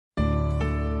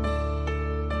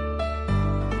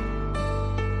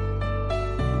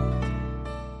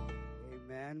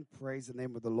Praise the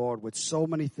name of the Lord. With so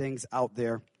many things out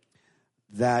there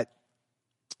that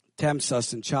tempts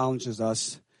us and challenges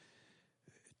us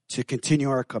to continue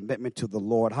our commitment to the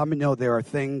Lord. How many know there are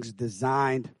things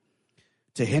designed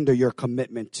to hinder your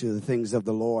commitment to the things of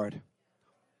the Lord?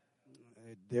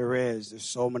 There's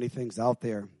so many things out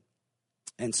there.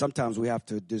 And sometimes we have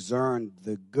to discern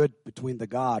the good between the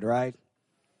God, right?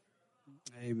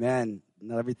 Amen.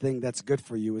 Not everything that's good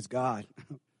for you is God.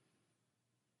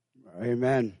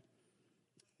 Amen.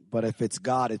 But if it's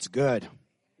God, it's good.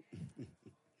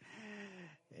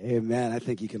 Amen. I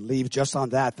think you can leave just on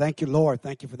that. Thank you, Lord.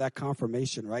 Thank you for that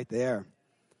confirmation right there.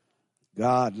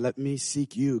 God, let me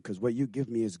seek you because what you give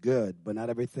me is good, but not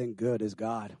everything good is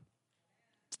God.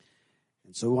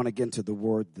 And so we want to get into the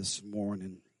word this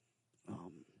morning.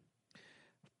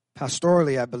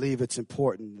 Pastorally, I believe it's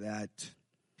important that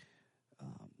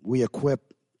we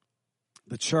equip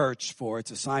the church for its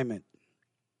assignment.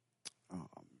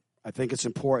 I think it's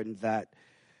important that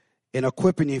in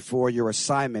equipping you for your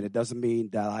assignment, it doesn't mean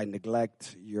that I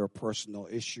neglect your personal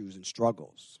issues and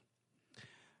struggles.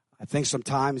 I think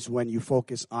sometimes when you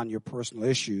focus on your personal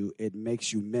issue, it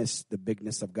makes you miss the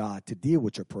bigness of God to deal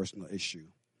with your personal issue.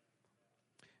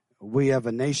 We as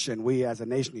a nation,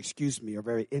 are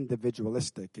very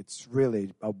individualistic. It's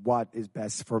really what is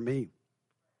best for me.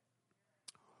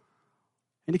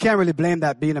 And you can't really blame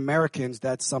that being Americans.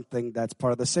 That's something that's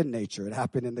part of the sin nature. It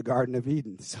happened in the Garden of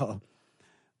Eden. So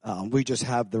we just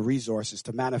have the resources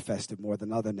to manifest it more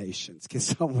than other nations. Can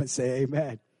someone say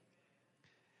amen?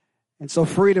 And so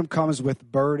freedom comes with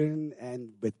burden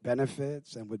and with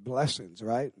benefits and with blessings,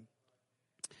 right?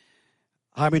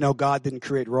 How many know God didn't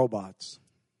create robots?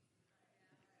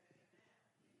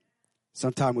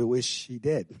 Sometimes we wish he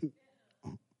did.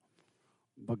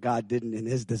 But God didn't in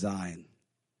his design.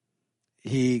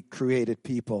 He created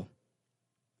people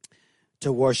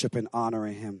to worship and honor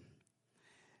him.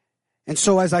 And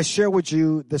so as I share with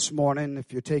you this morning,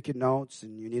 if you're taking notes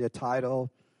and you need a title,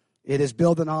 it is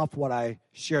building off what I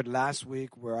shared last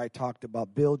week where I talked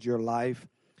about build your life.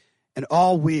 And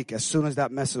all week, as soon as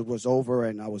that message was over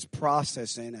and I was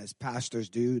processing, as pastors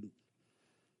do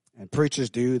and preachers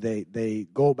do, they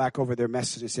go back over their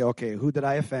message and say, okay, who did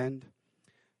I offend?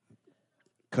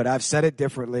 Could I have said it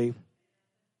differently?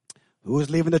 Who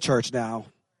is leaving the church now?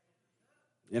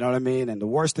 You know what I mean? And the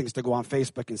worst thing is to go on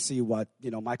Facebook and see what,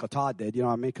 Michael Todd did, you know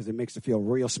what I mean? Because it makes it feel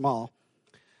real small.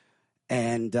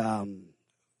 And so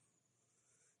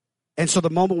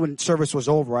the moment when service was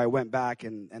over, I went back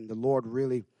and the Lord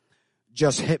really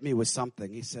just hit me with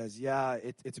something. He says, yeah,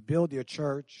 it's build your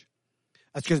church.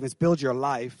 It's build your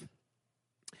life.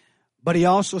 But he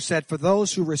also said, for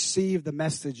those who receive the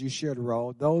message you shared,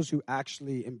 Ro, those who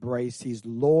actually embrace, he's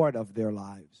Lord of their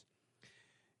lives.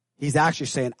 He's actually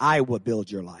saying, I will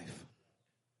build your life.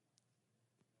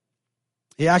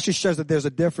 He actually shows that there's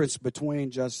a difference between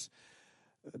just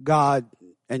God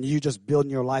and you just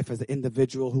building your life as an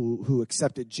individual who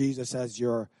accepted Jesus as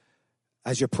your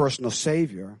personal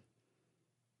Savior.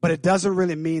 But it doesn't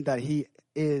really mean that he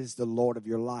is the Lord of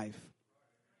your life.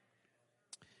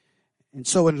 And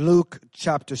so in Luke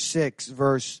chapter 6,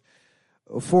 verse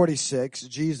 46,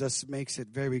 Jesus makes it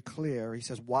very clear. He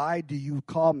says, why do you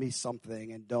call me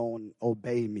something and don't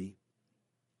obey me?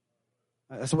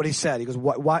 That's what he said. He goes,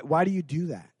 why do you do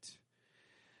that?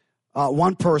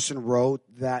 One person wrote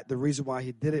that the reason why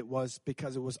he did it was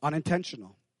because it was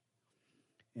unintentional.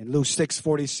 In Luke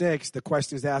 6:46, the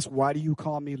question is asked, why do you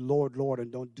call me Lord, Lord, and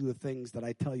don't do the things that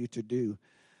I tell you to do?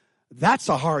 That's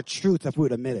a hard truth if we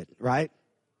would admit it, right?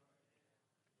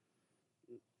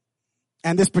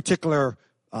 And this particular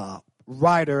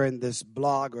writer in this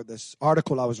blog or this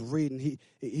article I was reading,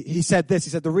 he said this. He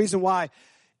said, the reason why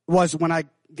was when I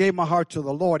gave my heart to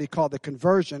the Lord, he called it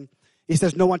conversion. He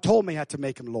says, no one told me I had to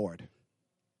make him Lord.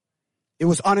 It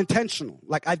was unintentional.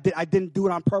 Like I didn't do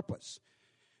it on purpose.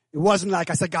 It wasn't like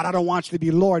I said, God, I don't want you to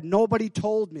be Lord. Nobody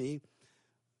told me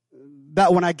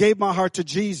that when I gave my heart to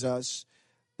Jesus,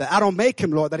 that I don't make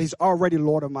him Lord, that he's already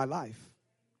Lord of my life.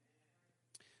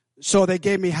 So they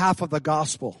gave me half of the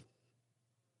gospel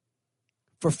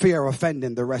for fear of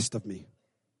offending the rest of me.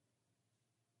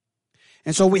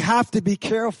 And so we have to be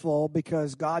careful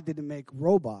because God didn't make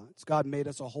robots. God made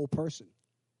us a whole person.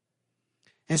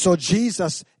 And so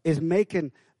Jesus is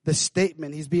making the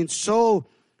statement. He's being so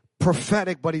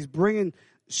prophetic, but he's bringing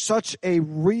such a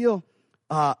real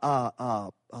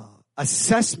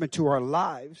assessment to our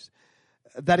lives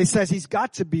that he says he's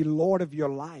got to be Lord of your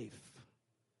life.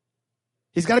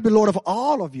 He's got to be Lord of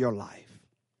all of your life.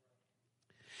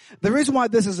 The reason why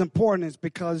this is important is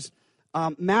because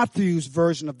Matthew's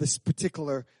version of this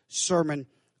particular sermon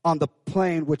on the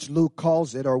plain, which Luke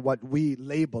calls it, or what we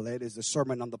label it, is the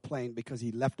Sermon on the Plain, because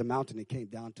he left the mountain and came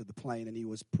down to the plain, and he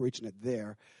was preaching it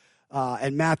there.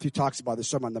 And Matthew talks about the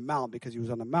Sermon on the Mount because he was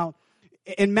on the Mount.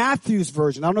 In Matthew's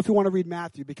version, I don't know if you want to read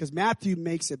Matthew, because Matthew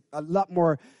makes it a lot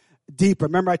more deeper.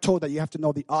 Remember, I told that you have to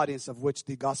know the audience of which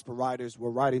the gospel writers were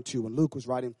writing to, and Luke was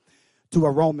writing to a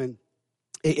Roman,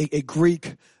 a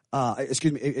Greek,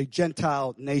 a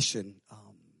Gentile nation.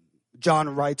 John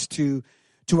writes to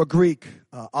a Greek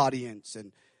audience,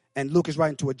 and Luke is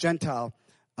writing to a Gentile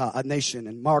a nation,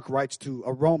 and Mark writes to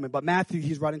a Roman. But Matthew,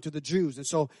 he's writing to the Jews, and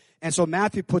so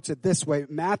Matthew puts it this way.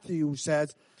 Matthew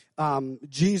says,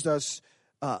 Jesus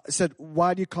said,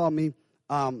 "Why do you call me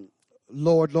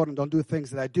Lord, Lord, and don't do the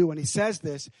things that I do?" And he says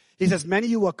this. He says, "Many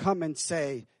of you will come and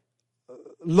say,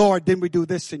 Lord, didn't we do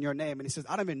this in your name?" And he says,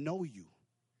 "I don't even know you."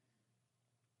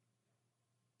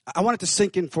 I want it to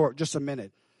sink in for just a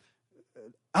minute.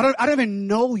 I don't even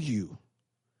know you.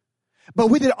 But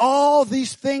we did all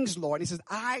these things, Lord. And he says,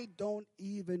 "I don't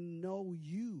even know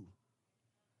you."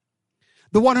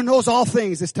 The one who knows all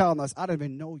things is telling us, "I don't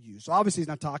even know you." So obviously he's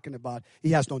not talking about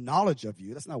he has no knowledge of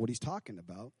you. That's not what he's talking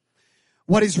about.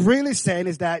 What he's really saying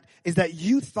is that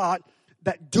you thought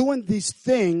that doing these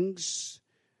things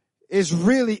is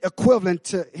really equivalent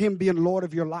to him being Lord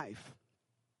of your life.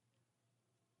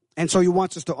 And so he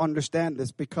wants us to understand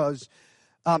this, because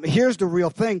here's the real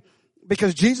thing.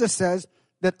 Because Jesus says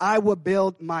that I will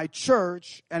build my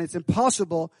church, and it's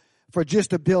impossible for just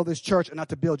to build this church and not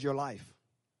to build your life.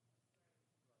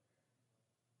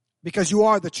 Because you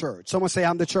are the church. Someone say,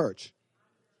 "I'm the church."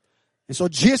 And so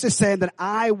Jesus is saying that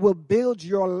I will build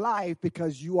your life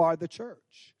because you are the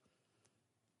church.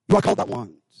 You are called out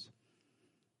ones.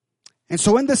 And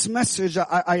so in this message,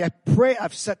 I pray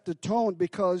I've set the tone,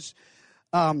 because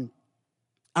I'm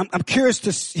curious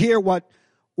to hear what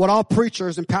all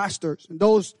preachers and pastors and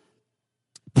those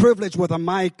privileged with a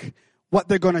mic, what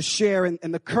they're going to share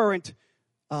in the current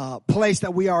place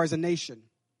that we are as a nation.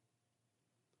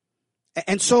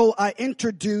 And so I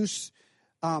introduce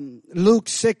Luke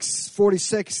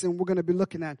 6:46, and we're going to be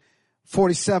looking at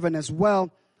 47 as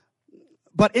well.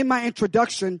 But in my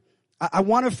introduction, I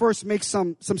want to first make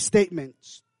some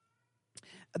statements.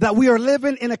 That we are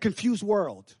living in a confused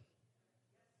world.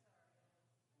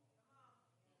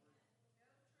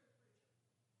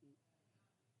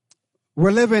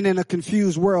 We're living in a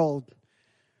confused world.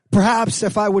 Perhaps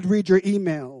if I would read your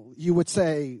email, you would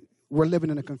say, we're living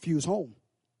in a confused home.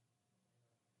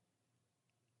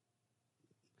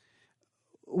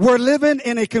 We're living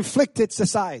in a conflicted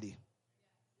society.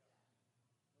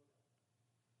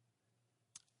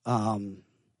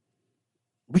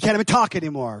 We can't even talk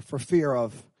anymore for fear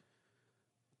of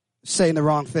saying the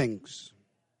wrong things.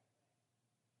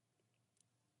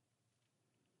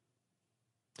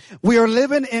 We are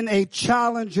living in a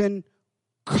challenging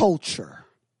culture.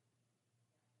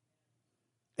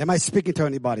 Am I speaking to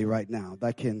anybody right now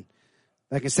that can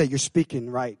say you're speaking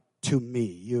right to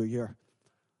me?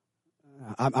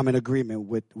 I'm in agreement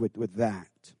with that.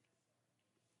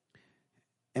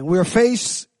 And we're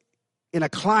faced in a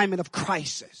climate of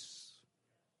crisis.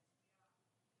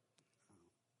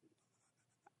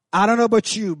 I don't know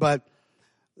about you, but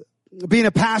being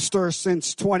a pastor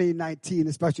since 2019,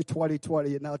 especially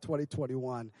 2020 and now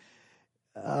 2021,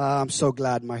 I'm so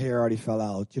glad my hair already fell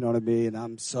out. You know what I mean?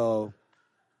 I'm so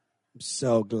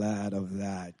glad of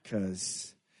that,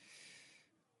 because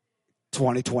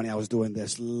 2020 I was doing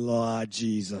this. Lord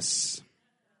Jesus.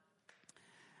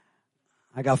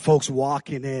 I got folks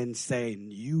walking in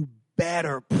saying, "You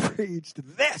better preach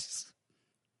this."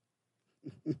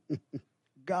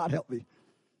 God help me.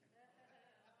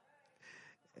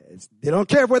 They don't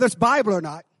care whether it's Bible or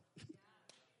not.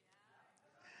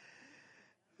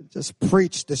 Just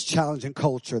preach this challenging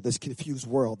culture, this confused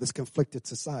world, this conflicted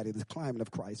society, this climate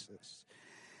of crisis.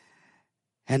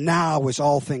 And now it's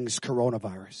all things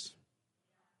coronavirus.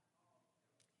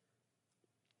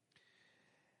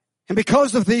 And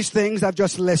because of these things I've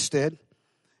just listed,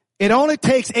 it only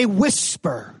takes a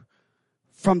whisper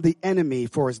from the enemy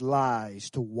for his lies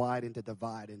to widen the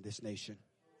divide in this nation.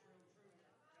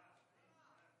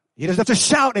 He doesn't have to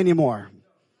shout anymore.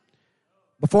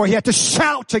 Before he had to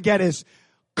shout to get his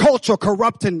cultural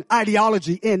corrupting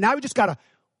ideology in. Now we just got to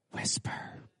whisper.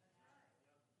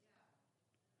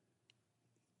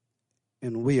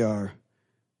 And we are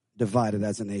divided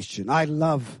as a nation. I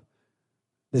love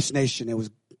this nation. It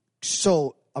was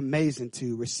so amazing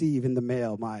to receive in the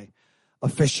mail my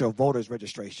official voter's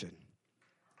registration.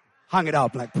 Hung it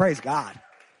up like, praise God.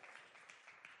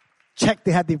 Check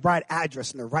they had the right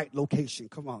address and the right location.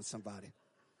 Come on, somebody.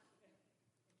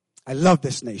 I love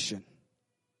this nation.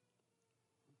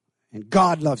 And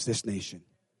God loves this nation.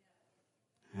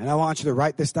 And I want you to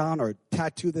write this down or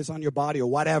tattoo this on your body or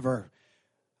whatever.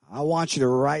 I want you to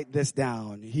write this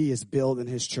down. He is building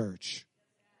his church.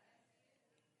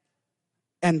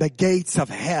 And the gates of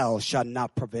hell shall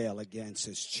not prevail against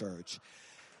his church.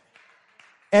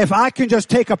 If I can just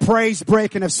take a praise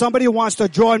break, and if somebody wants to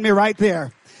join me right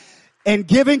there in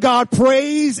giving God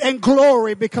praise and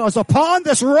glory, because upon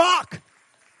this rock,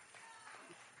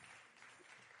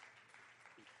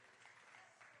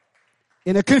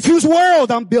 in a confused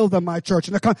world, I'm building my church.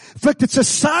 In a conflicted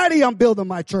society, I'm building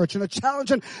my church. In a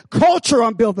challenging culture,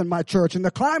 I'm building my church. In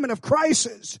the climate of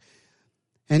crisis,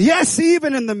 and yes,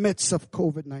 even in the midst of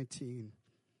COVID-19,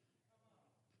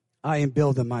 I am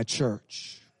building my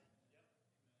church.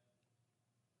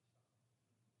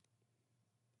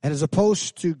 And as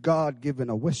opposed to God giving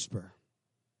a whisper,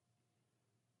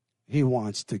 he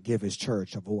wants to give his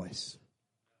church a voice.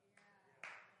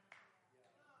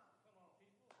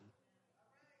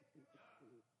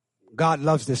 God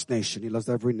loves this nation. He loves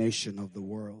every nation of the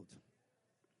world.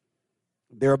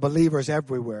 There are believers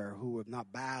everywhere who have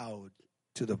not bowed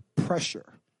to the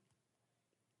pressure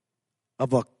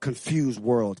of a confused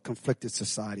world, conflicted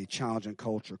society, challenging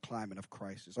culture, climate of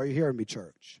crisis. Are you hearing me,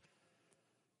 church?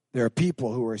 There are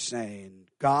people who are saying,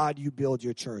 God, you build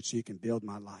your church so you can build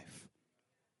my life.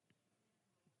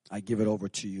 I give it over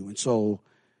to you. And so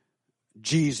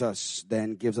Jesus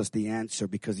then gives us the answer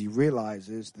because he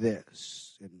realizes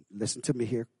this. And listen to me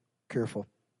here, careful.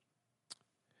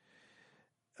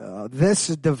 This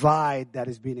divide that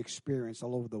is being experienced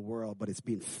all over the world, but it's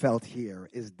being felt here,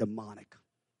 is demonic.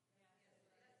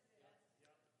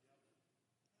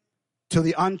 To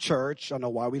the unchurched, I don't know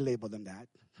why we label them that.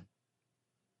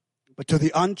 But to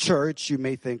the unchurched, you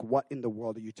may think, what in the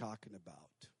world are you talking about?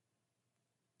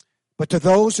 But to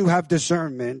those who have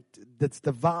discernment, this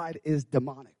divide is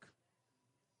demonic.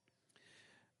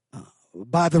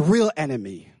 By the real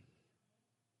enemy,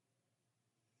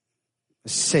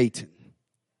 Satan.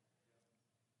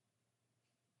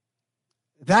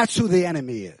 That's who the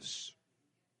enemy is.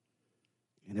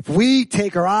 And if we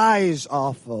take our eyes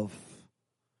off of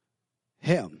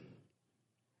him,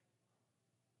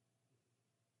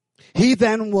 he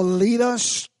then will lead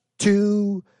us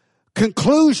to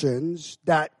conclusions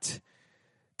that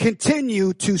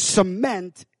continue to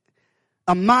cement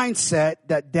a mindset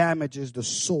that damages the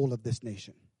soul of this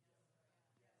nation.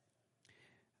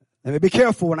 Let me be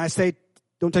careful when I say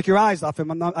don't take your eyes off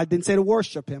him. I didn't say to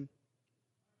worship him.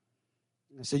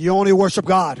 I said you only worship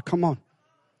God. Come on.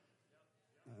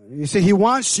 You see, he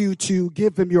wants you to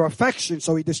give him your affection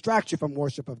so he distracts you from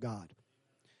worship of God.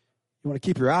 You want to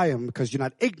keep your eye on him because you're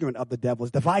not ignorant of the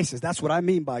devil's devices. That's what I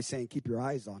mean by saying keep your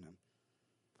eyes on him.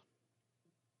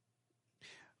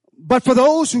 But for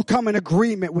those who come in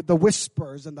agreement with the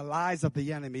whispers and the lies of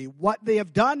the enemy, what they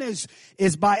have done is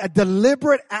by a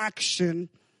deliberate action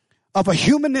of a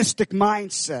humanistic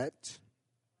mindset,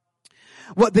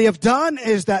 what they have done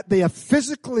is that they have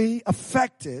physically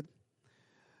affected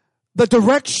the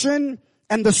direction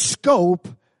and the scope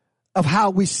of how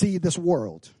we see this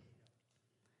world.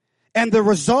 And the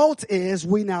result is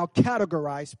we now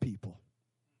categorize people.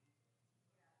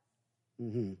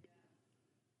 Mm-hmm.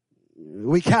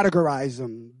 We categorize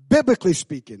them, biblically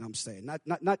speaking, I'm saying.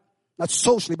 Not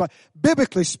socially, but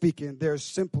biblically speaking, there's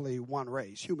simply one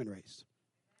race, human race.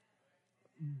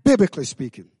 Biblically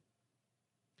speaking.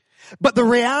 But the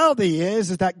reality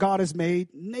is that God has made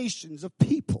nations of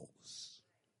peoples.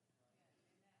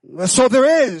 So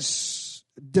there is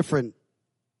different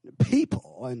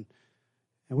people, and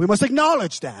we must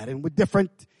acknowledge that, and with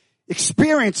different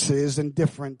experiences and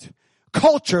different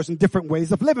cultures and different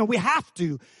ways of living. We have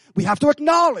to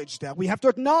acknowledge that. We have to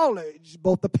acknowledge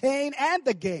both the pain and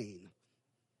the gain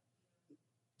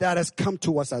that has come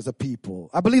to us as a people.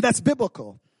 I believe that's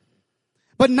biblical.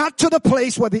 But not to the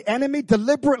place where the enemy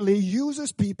deliberately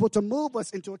uses people to move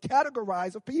us into a category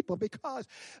of people. Because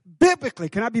biblically,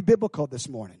 can I be biblical this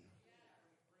morning?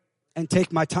 And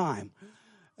take my time.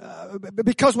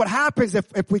 Because what happens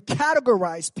if we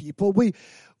categorize people, we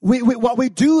what we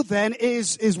do then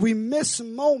is we miss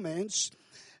moments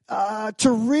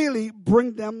to really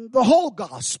bring them the whole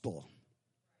gospel.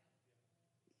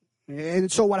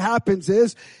 And so what happens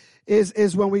is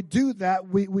when we do that,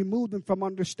 we move them from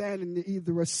understanding you're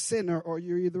either a sinner or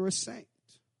you're either a saint.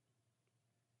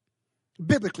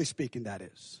 Biblically speaking, that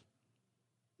is.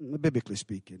 Biblically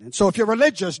speaking. And so if you're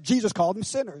religious, Jesus called them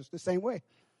sinners the same way.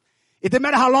 It didn't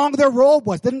matter how long their robe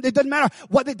was. It didn't matter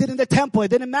what they did in the temple. It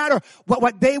didn't matter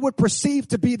what they would perceive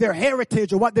to be their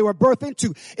heritage or what they were birthed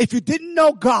into. If you didn't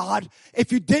know God,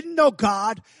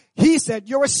 he said,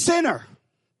 you're a sinner.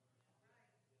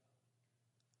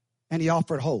 And he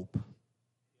offered hope.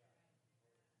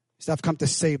 He said, I've come to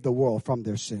save the world from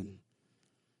their sin.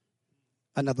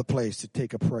 Another place to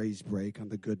take a praise break on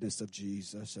the goodness of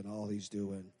Jesus and all he's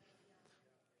doing.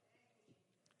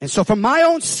 And so for my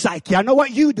own psyche, I know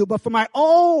what you do, but for my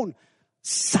own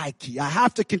psyche, I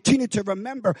have to continue to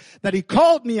remember that he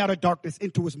called me out of darkness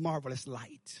into his marvelous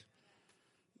light.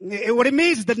 What it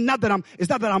means is that not that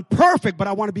I'm perfect, but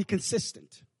I want to be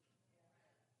consistent.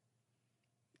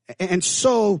 And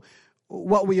so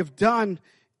what we have done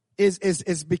is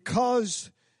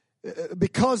because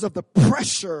of the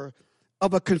pressure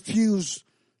of a confused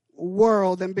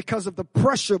world and because of the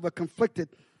pressure of a conflicted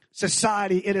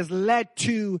society, it has led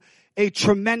to a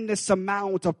tremendous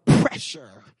amount of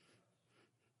pressure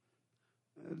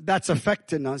that's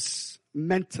affecting us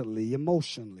mentally,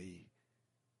 emotionally,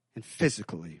 and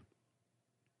physically.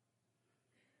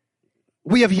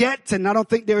 We have yet, and I don't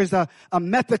think there is a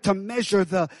method to measure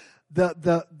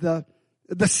the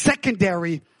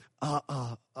secondary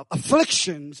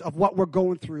afflictions of what we're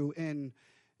going through in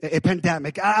a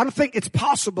pandemic. I don't think it's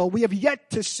possible. We have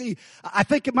yet to see. I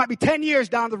think it might be 10 years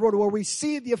down the road where we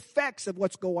see the effects of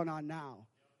what's going on now.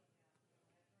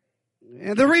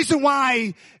 And the reason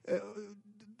why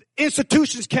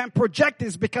institutions can't project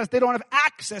is because they don't have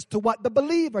access to what the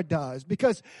believer does.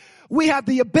 Because we have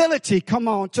the ability,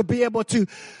 to be able to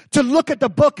look at the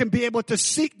book and be able to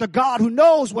seek the God who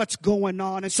knows what's going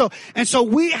on. And so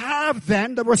we have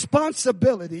then the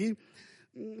responsibility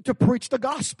to preach the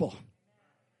gospel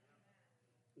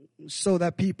so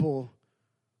that people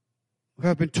who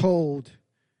have been told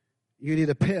you need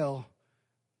a pill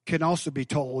can also be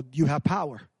told you have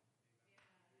power.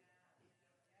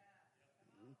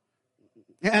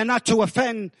 And not to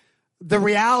offend the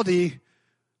reality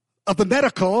of the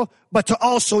medical, but to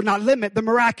also not limit the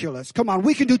miraculous. Come on,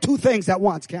 we can do two things at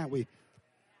once, can't we?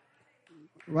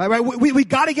 Right. We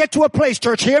got to get to a place,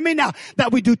 church, hear me now,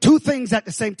 that we do two things at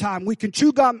the same time. We can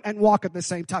chew gum and walk at the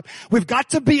same time. We've got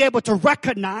to be able to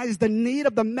recognize the need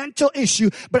of the mental issue,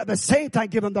 but at the same time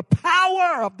give them the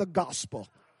power of the gospel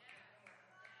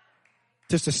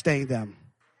to sustain them.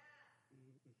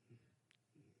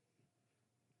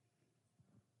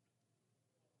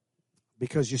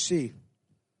 Because you see,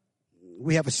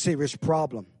 we have a serious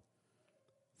problem.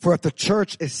 For if the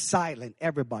church is silent,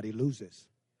 everybody loses.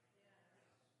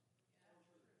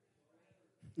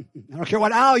 I don't care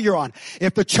what aisle you're on.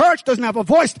 If the church doesn't have a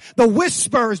voice, the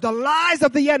whispers, the lies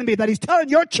of the enemy that he's telling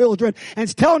your children and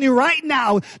he's telling you right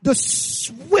now, the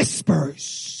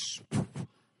whispers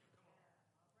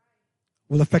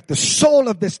will affect the soul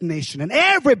of this nation and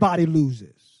everybody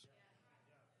loses.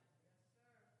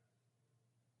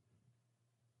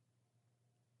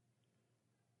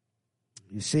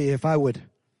 You see, if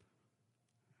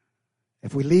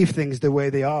we leave things the way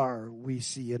they are, we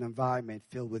see an environment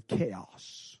filled with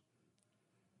chaos.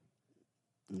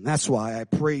 And that's why I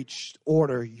preached,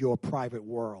 order your private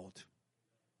world.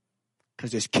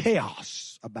 Because there's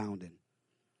chaos abounding.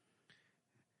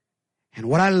 And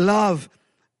what I love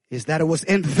is that it was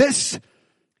in this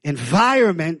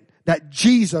environment that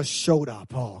Jesus showed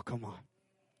up. Oh, come on.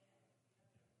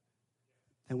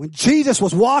 And when Jesus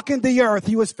was walking the earth,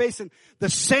 he was facing the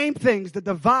same things, the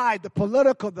divide, the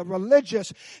political, the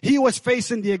religious. He was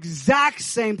facing the exact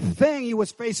same thing. He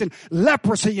was facing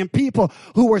leprosy and people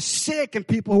who were sick and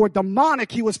people who were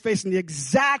demonic. He was facing the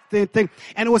exact same thing.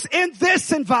 And it was in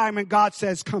this environment God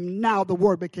says, come now, the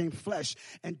word became flesh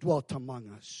and dwelt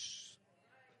among us.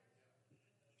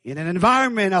 In an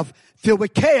environment filled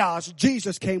with chaos,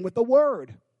 Jesus came with the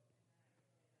word.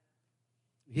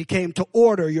 He came to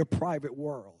order your private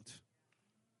world.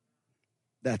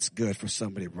 That's good for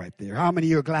somebody right there. How many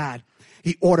of you are glad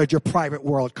he ordered your private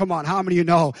world? Come on, how many of you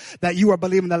know that you are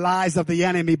believing the lies of the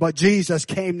enemy, but Jesus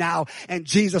came now and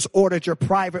Jesus ordered your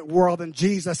private world, and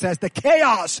Jesus says the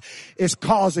chaos is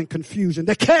causing confusion.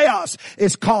 The chaos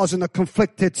is causing a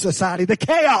conflicted society. The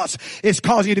chaos is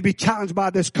causing you to be challenged by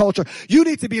this culture. You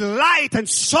need to be light and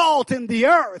salt in the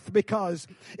earth, because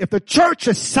if the church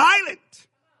is silent,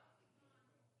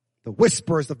 the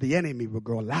whispers of the enemy will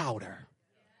grow louder.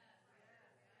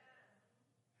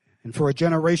 And for a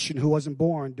generation who wasn't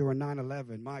born during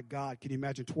 9/11, my God, can you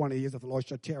imagine 20 years of the Lord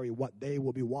shall tarry, what they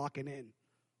will be walking in?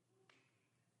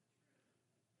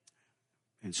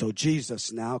 And so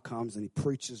Jesus now comes and he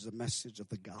preaches the message of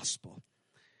the gospel.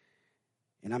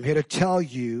 And I'm here to tell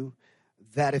you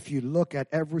that if you look at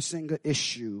every single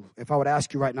issue, if I would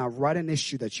ask you right now, write an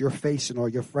issue that you're facing or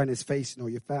your friend is facing or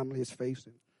your family is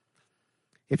facing.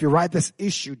 If you write this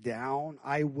issue down,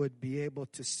 I would be able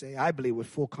to say, I believe with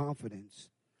full confidence,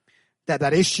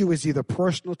 that issue is either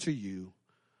personal to you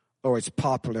or it's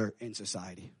popular in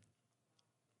society.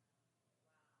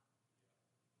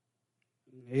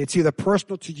 It's either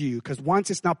personal to you, because once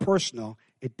it's not personal,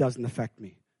 it doesn't affect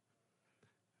me.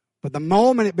 But the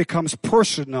moment it becomes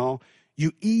personal,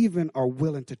 you even are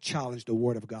willing to challenge the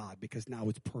Word of God because now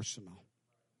it's personal.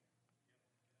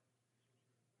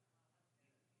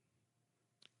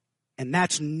 And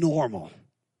that's normal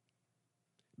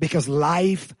because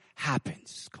life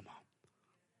happens. Come on.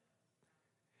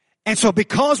 And so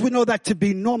because we know that to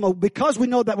be normal, because we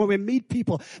know that when we meet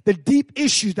people, the deep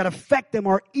issues that affect them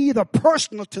are either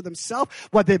personal to themselves,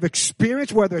 what they've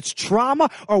experienced, whether it's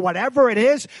trauma or whatever it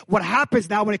is, what happens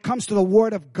now when it comes to the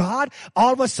Word of God,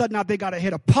 all of a sudden now they got to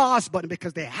hit a pause button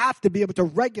because they have to be able to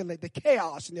regulate the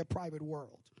chaos in their private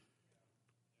world.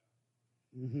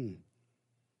 And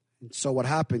so what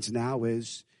happens now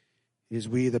is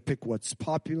we either pick what's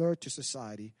popular to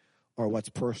society or what's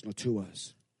personal to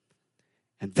us.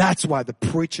 And that's why the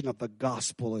preaching of the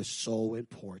gospel is so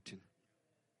important.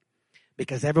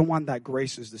 Because everyone that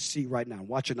graces the seat right now,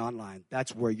 watching online,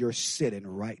 that's where you're sitting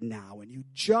right now. And you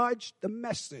judge the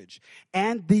message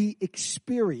and the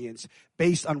experience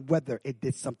based on whether it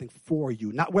did something for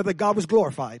you. Not whether God was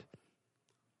glorified,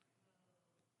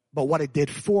 but what it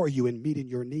did for you in meeting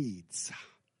your needs.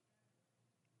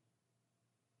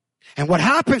 And what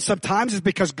happens sometimes is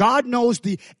because God knows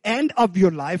the end of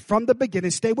your life from the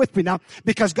beginning. Stay with me now.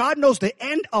 Because God knows the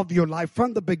end of your life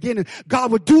from the beginning,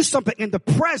 God will do something in the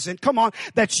present, come on,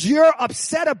 that you're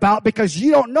upset about because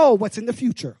you don't know what's in the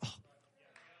future.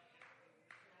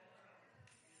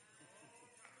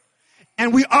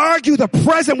 And we argue the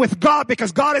present with God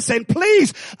because God is saying,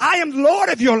 please, I am Lord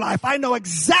of your life. I know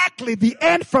exactly the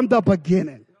end from the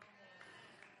beginning.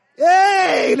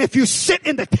 Hey, and if you sit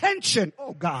in the tension,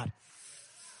 oh God,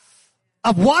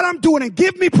 of what I'm doing and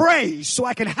give me praise so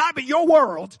I can habit your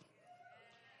world,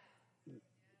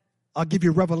 I'll give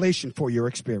you revelation for your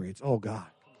experience. Oh God.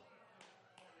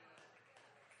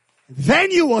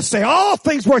 Then you will say all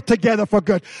things work together for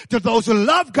good to those who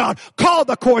love God, called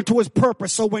according to his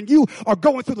purpose. So when you are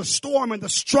going through the storm and the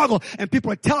struggle and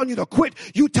people are telling you to quit,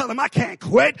 you tell them, I can't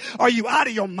quit. Are you out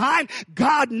of your mind?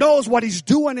 God knows what he's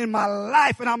doing in my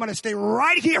life, and I'm going to stay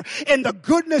right here in the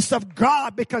goodness of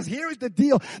God, because here's the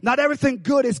deal. Not everything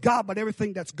good is God, but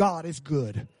everything that's God is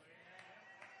good.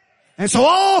 And so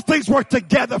all things work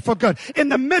together for good. In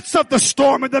the midst of the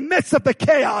storm, in the midst of the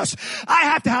chaos, I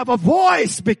have to have a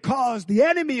voice because the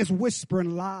enemy is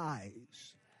whispering lies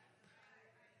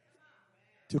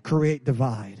to create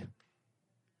divide.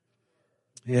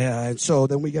 Yeah, and so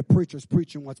then we get preachers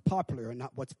preaching what's popular and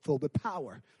not what's filled with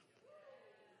power.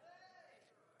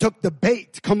 Took the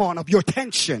bait, come on, of your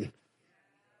tension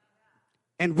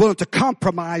and willing to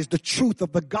compromise the truth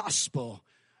of the gospel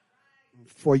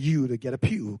for you to get a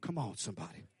pew. Come on,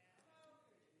 somebody.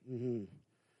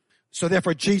 So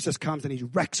therefore, Jesus comes and he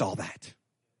wrecks all that.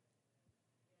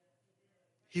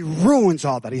 He ruins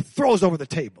all that. He throws over the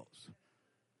tables.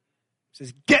 He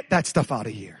says, get that stuff out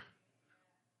of here.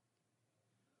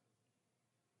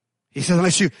 He says,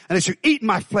 unless you eat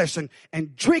my flesh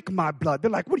and drink my blood.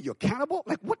 They're like, what are you, a cannibal?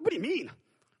 Like, what do you mean?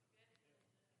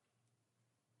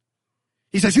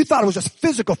 He says, you thought it was just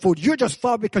physical food. You're just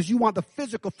full because you want the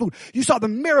physical food. You saw the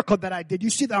miracle that I did. You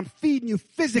see that I'm feeding you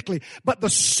physically, but the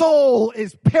soul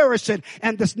is perishing.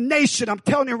 And this nation, I'm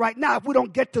telling you right now, if we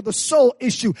don't get to the soul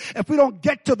issue, if we don't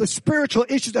get to the spiritual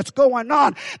issues that's going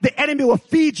on, the enemy will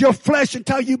feed your flesh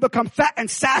until you become fat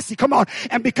and sassy. Come on,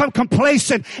 and become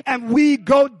complacent. And we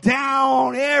go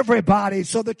down, everybody.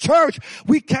 So the church,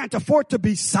 we can't afford to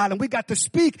be silent. We got to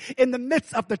speak in the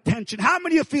midst of the tension. How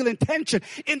many of you feel tension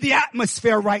in the atmosphere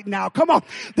right now? Come on.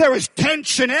 There is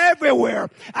tension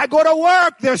everywhere. I go to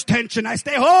work, there's tension. I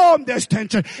stay home, there's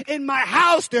tension. In my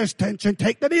house, there's tension.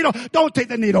 Take the needle. Don't take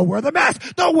the needle. Wear the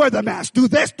mask. Don't wear the mask. Do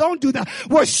this. Don't do that.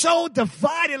 We're so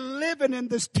divided, living in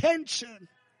this tension.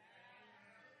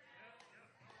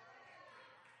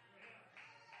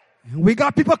 And we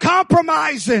got people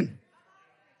compromising.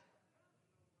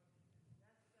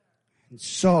 And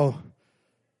so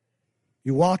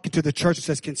you walk into the church and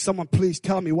says, can someone please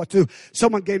tell me what to do?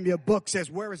 Someone gave me a book, says,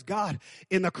 where is God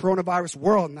in the coronavirus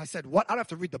world? And I said, what? I don't have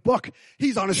to read the book.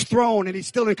 He's on his throne and he's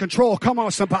still in control. Come on,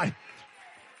 somebody.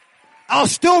 I'll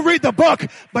still read the book,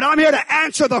 but I'm here to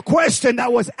answer the question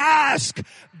that was asked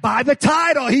by the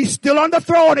title. He's still on the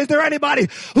throne. Is there anybody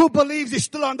who believes he's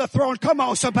still on the throne? Come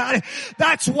on, somebody.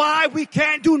 That's why we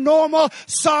can't do normal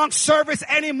song service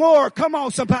anymore. Come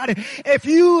on, somebody. If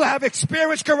you have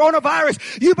experienced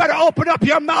coronavirus, you better open up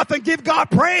your mouth and give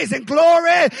God praise and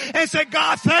glory and say,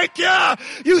 God, thank you.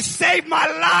 You saved my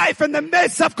life in the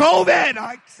midst of COVID.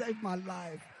 I saved my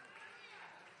life.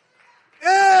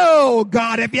 Ew, Oh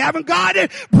God, if you haven't got it,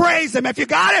 praise him. If you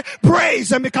got it,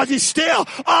 praise him because he's still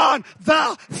on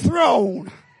the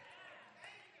throne.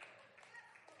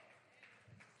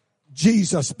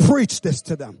 Jesus preached this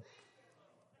to them.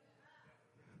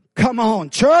 Come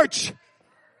on, church.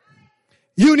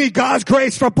 You need God's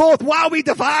grace for both. While we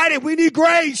divided, we need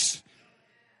grace.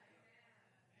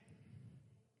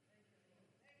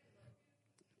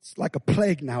 It's like a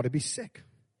plague now to be sick.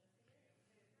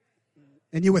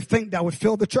 And you would think that would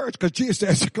fill the church because Jesus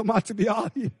says, come out to be all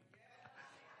of you.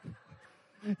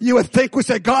 You would think we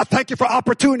say, God, thank you for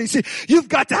opportunity. See, you've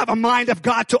got to have a mind of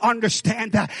God to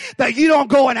understand that you don't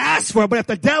go and ask for it. But if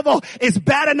the devil is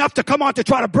bad enough to come on to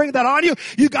try to bring that on you,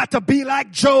 you got to be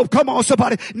like Job. Come on,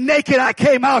 somebody. Naked I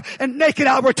came out and naked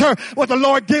I'll return. What the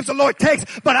Lord gives, the Lord takes.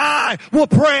 But I will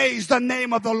praise the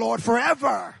name of the Lord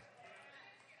forever.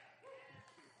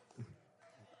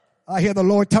 I hear the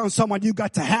Lord telling someone, you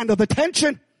got to handle the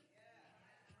tension.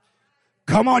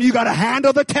 Come on, you got to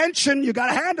handle the tension. You got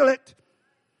to handle it.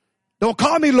 Don't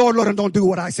call me Lord, Lord, and don't do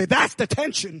what I say. That's the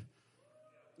tension.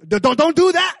 Don't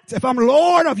do that. If I'm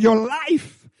Lord of your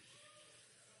life,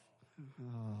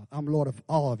 I'm Lord of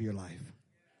all of your life.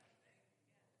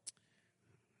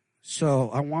 So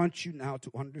I want you now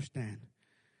to understand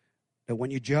that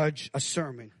when you judge a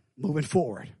sermon moving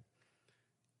forward,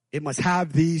 it must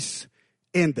have these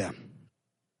in them.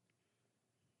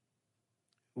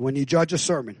 When you judge a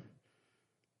sermon,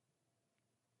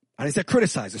 I didn't say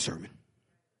criticize a sermon.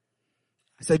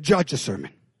 I said judge a sermon.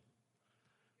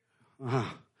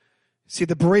 See,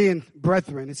 the Berean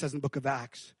brethren, it says in the book of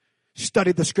Acts,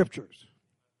 studied the scriptures.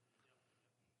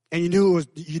 And you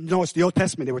know it's the Old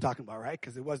Testament they were talking about, right?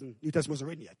 Because New Testament wasn't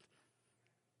written yet.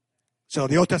 So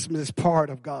the Old Testament is part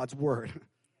of God's word.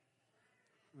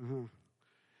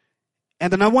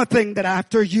 And the number one thing that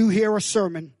after you hear a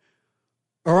sermon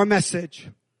or a message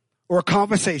or a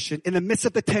conversation, in the midst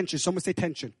of the tension, someone say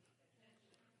tension,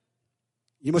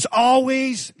 you must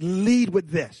always lead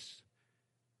with this.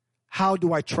 How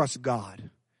do I trust God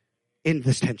in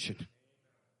this tension?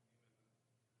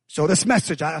 So this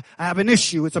message, I have an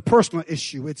issue. It's a personal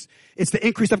issue. It's the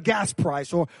increase of gas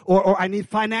price or I need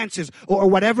finances or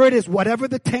whatever it is, whatever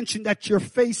the tension that you're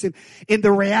facing in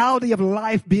the reality of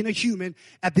life, being a human,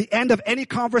 at the end of any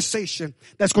conversation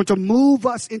that's going to move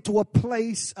us into a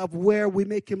place of where we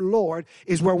make him Lord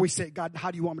is where we say, God, how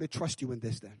do you want me to trust you in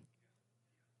this then?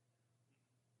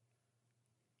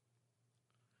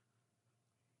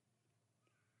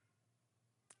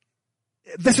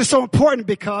 This is so important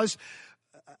because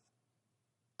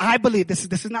I believe this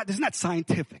is not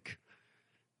scientific.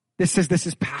 This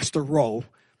is Pastor Rowe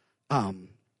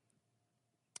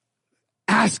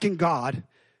asking God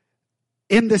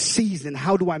in this season,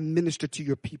 how do I minister to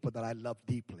your people that I love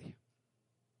deeply?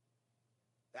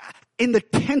 In the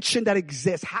tension that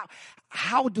exists,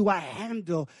 how do I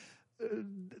handle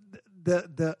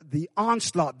the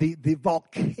onslaught, the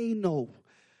volcano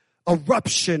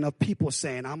eruption of people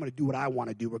saying, I'm going to do what I want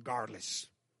to do regardless.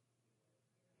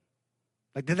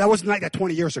 Like that wasn't like that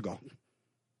 20 years ago.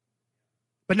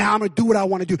 But now I'm going to do what I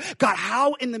want to do. God,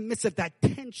 how in the midst of that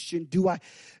tension do I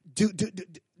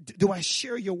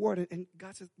share your word? And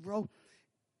God says, bro,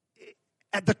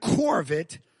 at the core of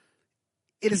it,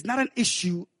 it is not an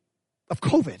issue of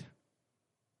COVID.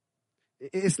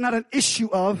 It's not an issue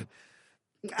of,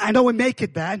 I know we make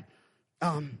it bad.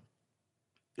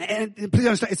 And please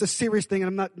understand, it's a serious thing,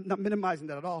 and I'm not minimizing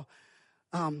that at all.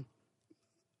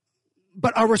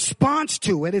 But our response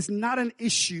to it is not an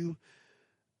issue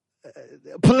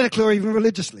politically or even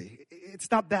religiously. It's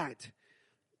not that.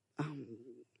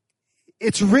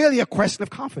 It's really a question of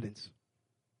confidence.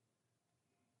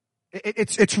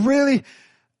 It's really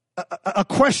a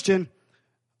question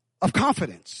of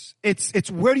confidence. It's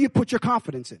where do you put your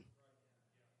confidence in?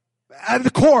 At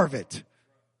the core of it.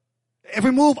 If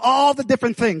we move all the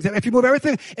different things, if you move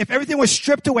everything, if everything was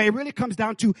stripped away, it really comes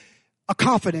down to a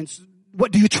confidence.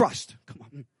 What do you trust? Come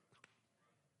on.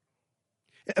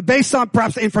 Based on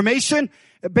perhaps information,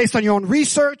 based on your own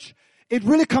research, it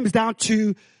really comes down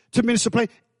to Minister Play,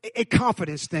 a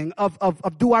confidence thing of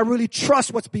do I really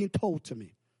trust what's being told to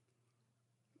me?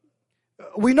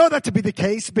 We know that to be the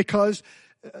case because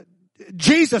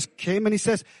Jesus came and he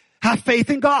says, have faith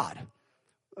in God.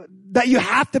 That you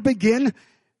have to begin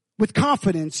with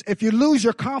confidence. If you lose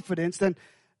your confidence, then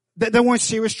we're in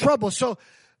serious trouble. So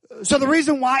the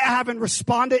reason why I haven't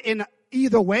responded in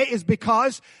either way is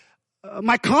because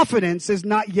my confidence is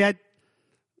not yet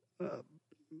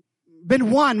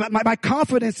been won. My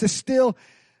confidence is still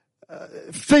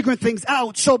figuring things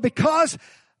out. So because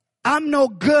I'm no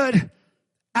good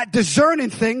at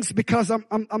discerning things because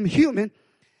I'm human,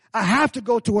 I have to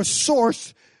go to a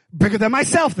source Bigger than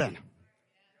myself then.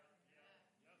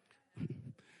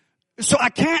 So I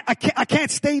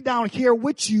can't stay down here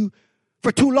with you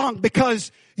for too long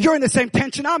because you're in the same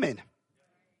tension I'm in.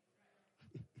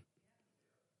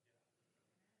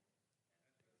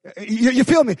 You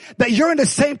feel me? That you're in the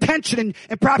same tension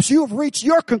and perhaps you have reached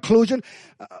your conclusion,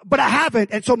 but I haven't.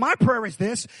 And so my prayer is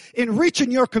this: in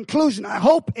reaching your conclusion, I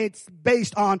hope it's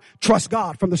based on trust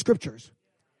God from the scriptures.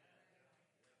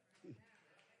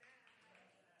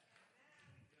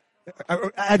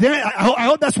 I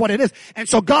hope that's what it is. And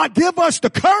so God, give us the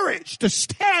courage to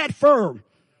stand firm.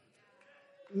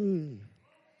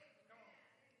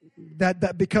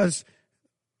 That because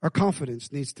our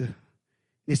confidence needs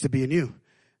to be in you.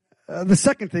 The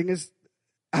second thing is,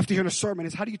 after hearing a sermon,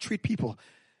 is how do you treat people?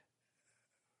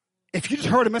 If you just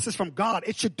heard a message from God,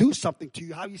 it should do something to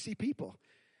you how you see people.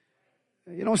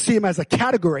 You don't see him as a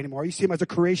category anymore. You see him as a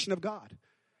creation of God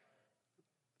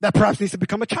that perhaps needs to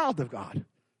become a child of God.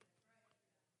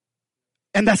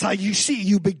 And that's how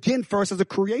you begin first as a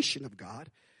creation of God.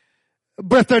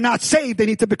 But if they're not saved, they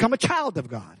need to become a child of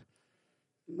God.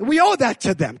 We owe that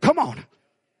to them. Come on.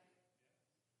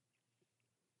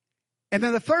 And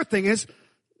then the third thing is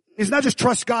not just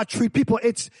trust God, treat people.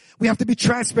 We have to be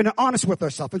transparent and honest with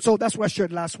ourselves. And so that's what I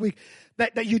shared last week,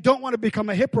 that you don't want to become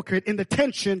a hypocrite in the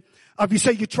tension of you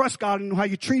say you trust God and how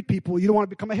you treat people. You don't want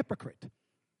to become a hypocrite.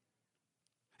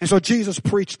 And so Jesus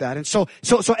preached that. And so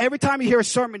every time you hear a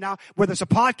sermon now, whether it's a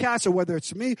podcast or whether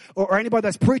it's me or anybody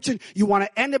that's preaching, you want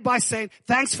to end it by saying,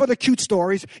 thanks for the cute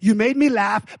stories. You made me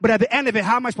laugh. But at the end of it,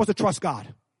 how am I supposed to trust God?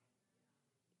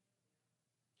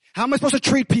 How am I supposed to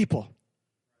treat people?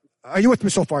 Are you with me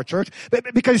so far, church?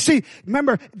 Because you see,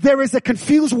 remember, there is a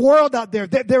confused world out there.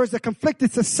 There is a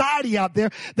conflicted society out there.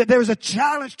 That there is a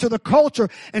challenge to the culture.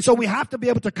 And so we have to be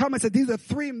able to come and say, these are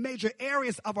three major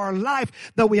areas of our life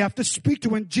that we have to speak to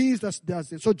when Jesus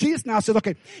does it. So Jesus now says,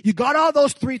 okay, you got all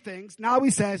those three things. Now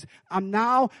he says,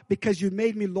 because you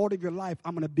made me Lord of your life,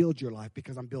 I'm going to build your life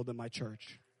because I'm building my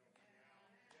church.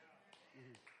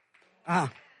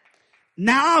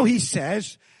 Now he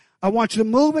says, I want you to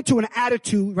move into an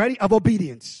attitude, ready, of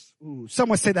obedience. Ooh,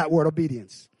 someone say that word,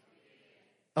 obedience.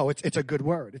 Oh, it's a good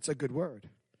word. It's a good word.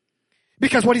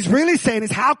 Because what he's really saying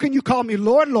is, how can you call me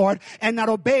Lord, Lord, and not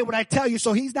obey what I tell you?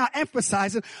 So he's now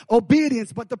emphasizing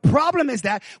obedience. But the problem is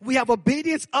that we have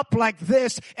obedience up like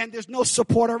this, and there's no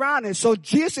support around it. So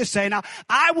Jesus is saying, now,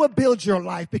 I will build your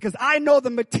life because I know the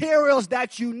materials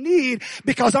that you need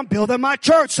because I'm building my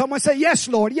church. Someone say, yes,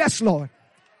 Lord. Yes, Lord.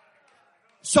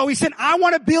 So he said, I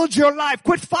want to build your life.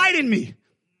 Quit fighting me.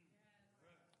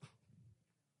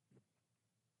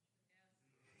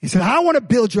 He said, I want to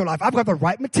build your life. I've got the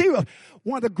right material.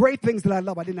 One of the great things that I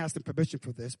love, I didn't ask them permission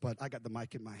for this, but I got the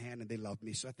mic in my hand and they love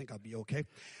me, so I think I'll be okay.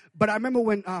 But I remember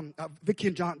when Vicky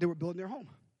and John, they were building their home.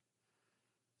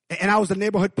 And I was the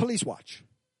neighborhood police watch.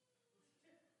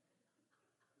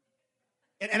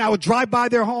 And I would drive by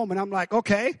their home and I'm like,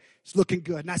 okay, it's looking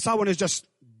good. And I saw when it's just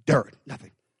dirt, nothing.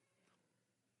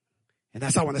 And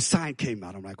that's how when the sign came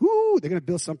out, I'm like, ooh, they're going to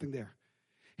build something there.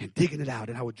 And digging it out.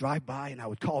 And I would drive by and I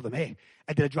would call them, hey,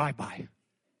 I did a drive-by.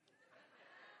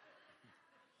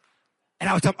 And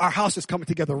I would tell them, our house is coming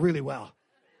together really well.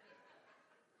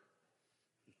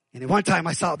 And at one time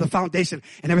I saw the foundation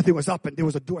and everything was up and there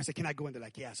was a door. I said, can I go in? They're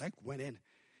like, yes. I went in.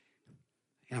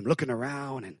 And I'm looking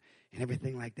around and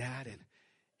everything like that.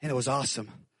 And it was awesome.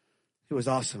 It was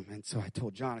awesome. And so I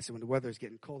told John, I said, when the weather is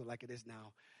getting colder like it is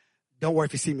now, don't worry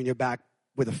if you see me in your back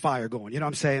with a fire going. You know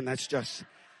what I'm saying? That's just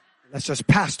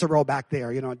Pastor Rowe back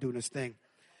there, doing his thing.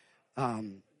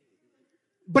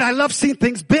 But I love seeing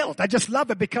things built. I just love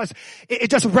it because it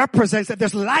just represents that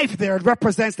there's life there. It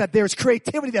represents that there's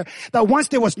creativity there. That once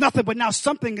there was nothing, but now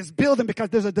something is building because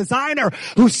there's a designer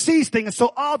who sees things. And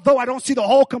so although I don't see the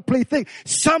whole complete thing,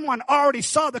 someone already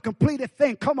saw the completed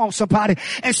thing. Come on, somebody.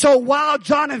 And so while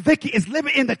John and Vicky is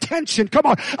living in the tension, come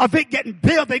on, of it getting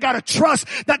built, they got to trust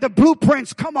that the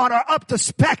blueprints, come on, are up to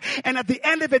spec. And at the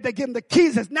end of it, they give them the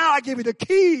keys. Says, now I give you the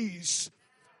keys.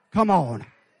 Come on.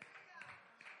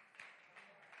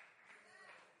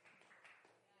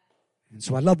 And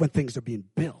so I love when things are being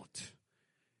built.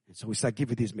 And so we start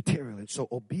giving these material. And so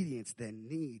obedience then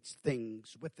needs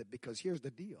things with it. Because here's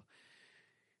the deal.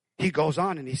 He goes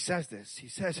on and he says this. He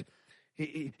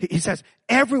says,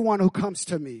 everyone who comes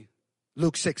to me,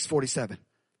 Luke 6:47.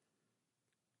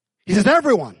 He says,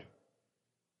 everyone.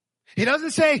 He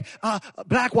doesn't say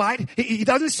black, white. He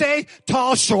doesn't say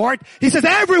tall, short. He says,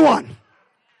 everyone.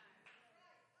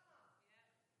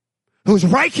 who's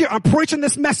right here. I'm preaching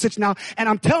this message now, and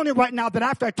I'm telling you right now that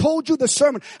after I told you the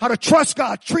sermon, how to trust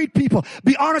God, treat people,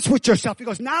 be honest with yourself. He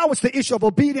goes, now it's the issue of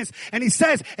obedience. And he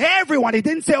says, everyone. He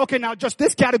didn't say, okay, now just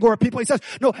this category of people. He says,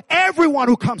 no, everyone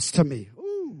who comes to me.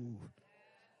 Ooh.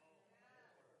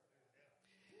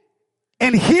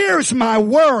 And here's my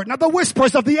word. Now the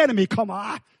whispers of the enemy, come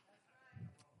on.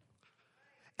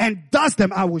 And does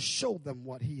them, I will show them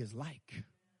what he is like.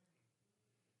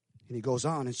 And he goes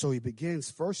on, and so he begins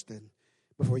first then,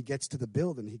 before he gets to the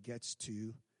building, he gets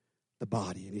to the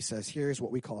body. And he says, here's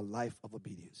what we call a life of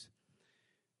obedience.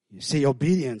 You see,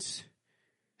 obedience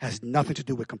has nothing to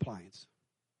do with compliance.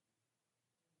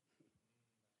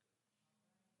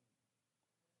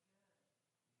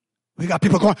 We got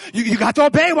people going, you got to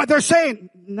obey what they're saying.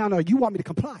 No, you want me to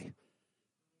comply.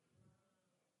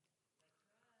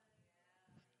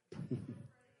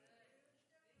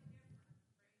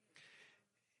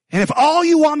 And if all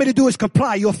you want me to do is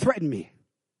comply, you'll threaten me.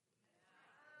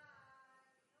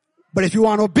 But if you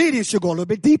want obedience, you'll go a little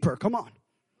bit deeper. Come on.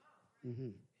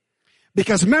 Mm-hmm.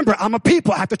 Because remember, I'm a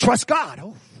people. I have to trust God.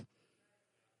 Oh.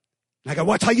 I got to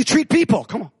watch how you treat people.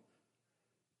 Come on.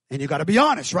 And you got to be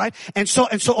honest, right? And so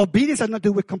obedience has nothing to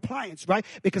do with compliance, right?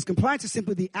 Because compliance is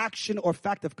simply the action or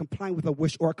fact of complying with a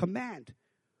wish or a command.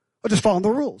 Or just following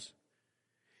the rules.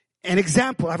 An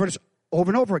example, I've heard this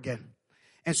over and over again.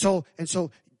 And so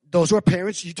those who are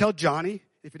parents, you tell Johnny,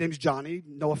 if your name is Johnny,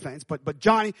 no offense, but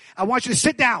Johnny, I want you to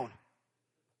sit down.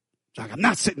 Johnny, I'm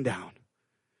not sitting down.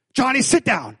 Johnny, sit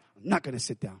down. I'm not going to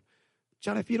sit down.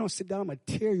 Johnny, if you don't sit down, I'm going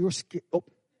to tear your skin. Oh.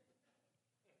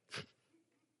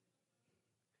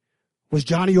 Was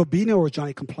Johnny obedient or was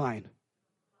Johnny complying?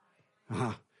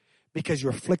 Because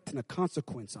you're inflicting a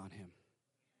consequence on him.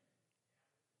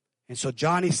 And so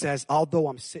Johnny says, although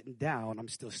I'm sitting down, I'm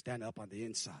still standing up on the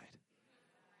inside.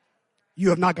 You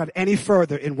have not got any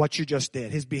further in what you just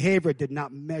did. His behavior did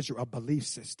not measure a belief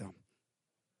system.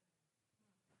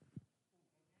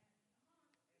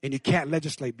 And you can't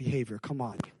legislate behavior. Come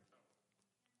on.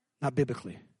 Not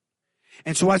biblically.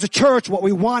 And so as a church, what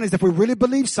we want is if we really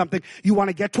believe something, you want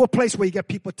to get to a place where you get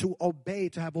people to obey,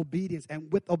 to have obedience.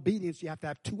 And with obedience, you have to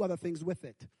have two other things with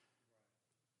it.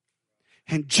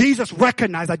 And Jesus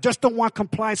recognized, I just don't want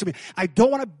compliance with me. I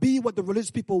don't want to be what the religious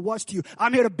people was to you.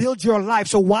 I'm here to build your life.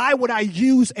 So why would I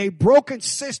use a broken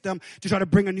system to try to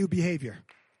bring a new behavior?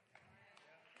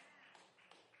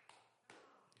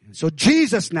 So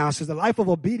Jesus now says the life of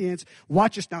obedience,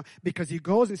 watch this now, because he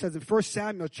goes and says in 1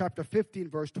 Samuel chapter 15,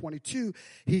 verse 22,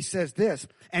 he says this,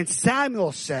 and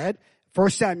Samuel said, 1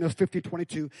 Samuel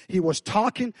 15:22, he was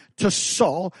talking to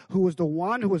Saul, who was the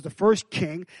one who was the first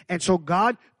king. And so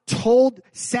God told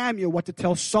Samuel what to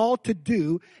tell Saul to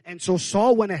do. And so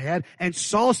Saul went ahead and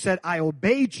Saul said, I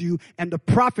obeyed you. And the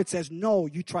prophet says, no,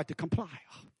 you tried to comply.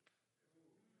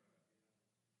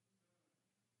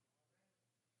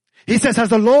 He says, has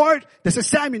the Lord, this is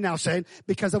Samuel now saying,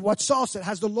 because of what Saul said,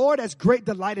 has the Lord as great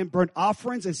delight in burnt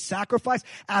offerings and sacrifice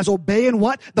as obeying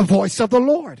what? The voice of the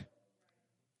Lord.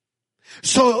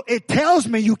 So it tells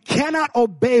me you cannot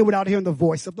obey without hearing the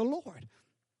voice of the Lord.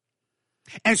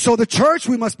 And so the church,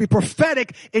 we must be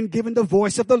prophetic in giving the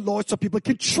voice of the Lord so people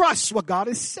can trust what God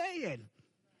is saying.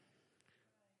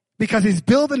 Because he's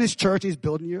building his church, he's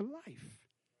building your life.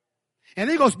 And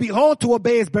then he goes, behold, to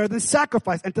obey is better than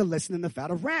sacrifice and to listen in the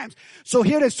fat of rams. So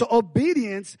here it is. So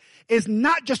obedience is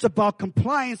not just about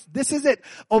compliance. This is it.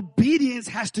 Obedience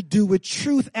has to do with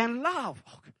truth and love.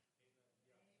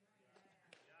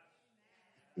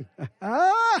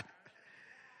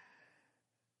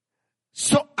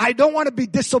 So I don't want to be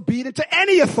disobedient to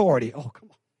any authority. Oh, come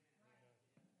on.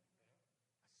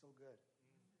 So good.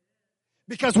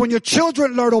 Because when your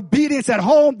children learn obedience at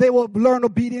home, they will learn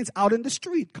obedience out in the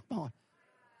street. Come on.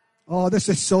 Oh, this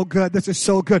is so good. This is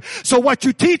so good. So what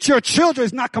you teach your children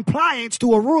is not compliance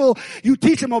to a rule. You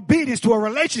teach them obedience to a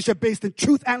relationship based in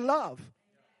truth and love.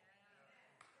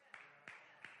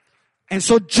 And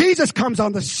so Jesus comes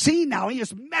on the scene now. He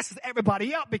just messes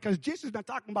everybody up because Jesus is not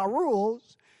talking about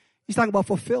rules. He's talking about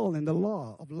fulfilling the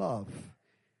law of love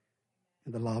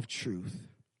and the law of truth.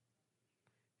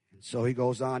 And so he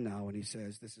goes on now and he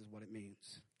says, this is what it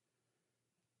means.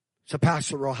 So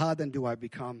Pastor Ro, how then do I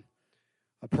become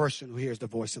a person who hears the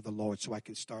voice of the Lord so I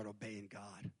can start obeying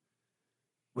God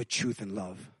with truth and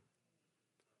love?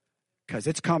 Because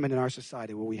it's coming in our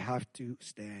society where we have to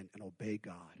stand and obey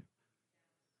God.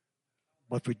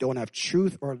 But if we don't have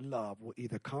truth or love, we'll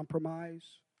either compromise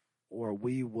or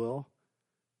we will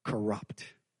corrupt.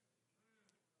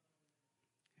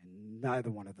 And neither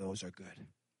one of those are good.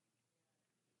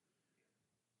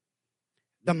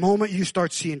 The moment you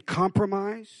start seeing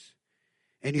compromise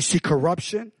and you see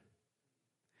corruption,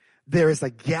 there is a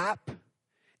gap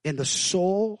in the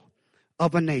soul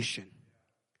of a nation,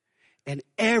 and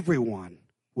everyone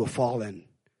will fall in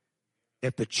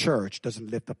if the church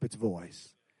doesn't lift up its voice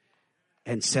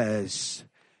and says,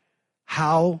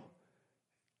 how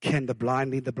can the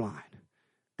blind lead the blind?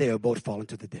 They will both fall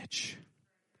into the ditch.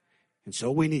 And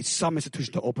so we need some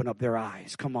institution to open up their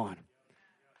eyes. Come on.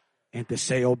 And to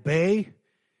say, obey,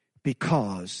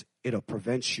 because it'll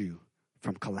prevent you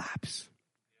from collapse.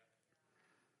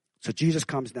 So Jesus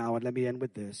comes now, and let me end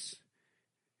with this.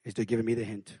 Is they're giving me the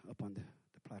hint up on the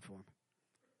platform.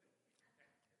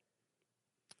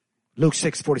 Luke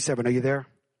 6:47, are you there?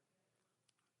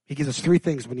 He gives us 3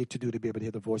 things we need to do to be able to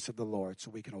hear the voice of the Lord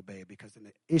so we can obey. Because in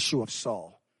the issue of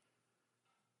Saul,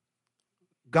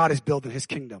 God is building his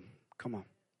kingdom. Come on.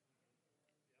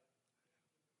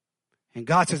 And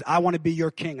God says, I want to be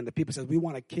your king. And the people says, we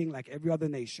want a king like every other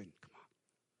nation. Come on.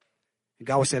 And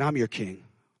God was saying, I'm your king.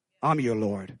 I'm your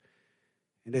Lord.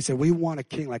 And they said, we want a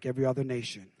king like every other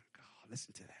nation. Oh,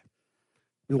 listen to that.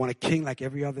 We want a king like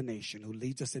every other nation who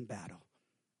leads us in battle.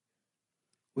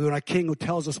 We want a king who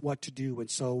tells us what to do. And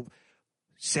so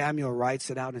Samuel writes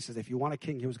it out and says, if you want a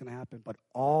king, here's what's going to happen. But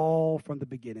all from the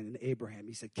beginning in Abraham,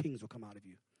 he said, kings will come out of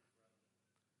you.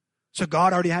 So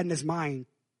God already had in his mind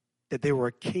that they were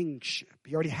a kingship.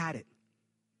 He already had it.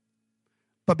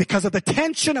 But because of the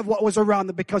tension of what was around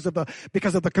them, because of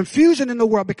the confusion in the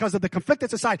world, because of the conflicted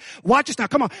society, watch this now.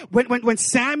 Come on. When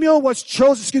Saul was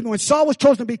chosen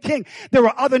to be king, there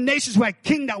were other nations who had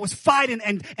king that was fighting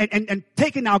and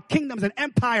taking out kingdoms and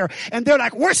empire. And they're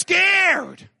like, we're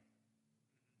scared.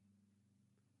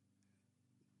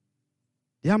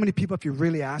 You know how many people, if you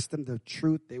really ask them the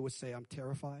truth, they would say, I'm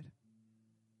terrified.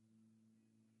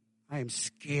 I am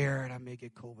scared I may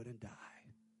get COVID and die.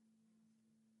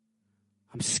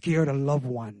 I'm scared a loved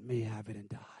one may have it and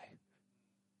die.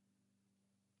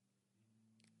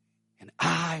 And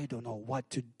I don't know what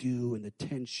to do in the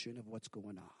tension of what's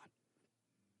going on.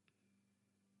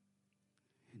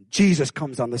 And Jesus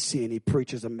comes on the scene. He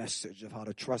preaches a message of how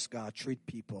to trust God, treat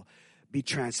people, be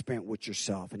transparent with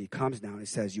yourself. And he comes down and he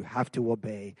says, you have to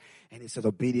obey. And he says,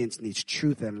 obedience needs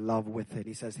truth and love with it.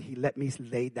 He says, let me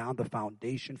lay down the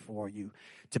foundation for you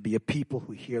to be a people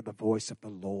who hear the voice of the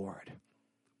Lord.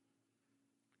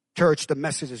 Church, the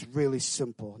message is really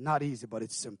simple. Not easy, but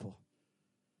it's simple.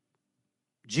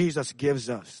 Jesus gives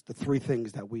us the 3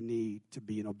 things that we need to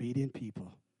be an obedient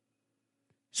people.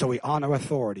 So we honor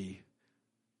authority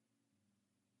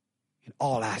in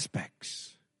all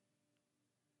aspects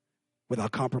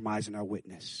without compromising our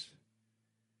witness.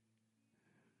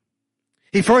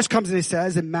 He first comes and he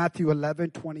says in Matthew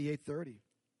 11:28-30.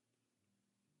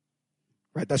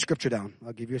 Write that scripture down.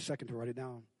 I'll give you a second to write it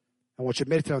down. I want you to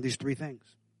meditate on these 3 things.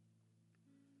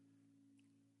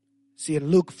 See, in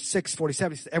Luke 6:47,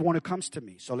 he says, everyone who comes to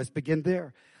me. So let's begin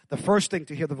there. The first thing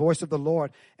to hear the voice of the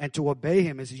Lord and to obey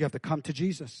him is you have to come to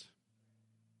Jesus.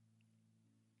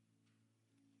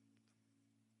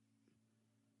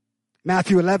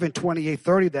 Matthew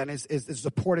 11:28-30 then is a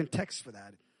supporting text for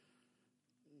that.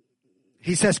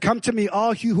 He says, come to me,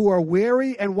 all you who are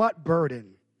weary and what?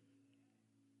 Burden.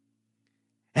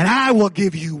 And I will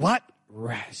give you what?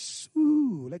 Rest.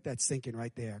 Ooh, let that sink in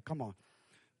right there. Come on.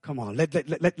 Come on. Let that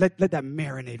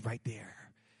marinate right there.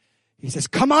 He says,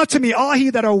 come out to me, all ye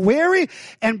that are weary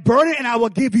and burdened, and I will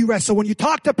give you rest. So when you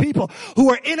talk to people who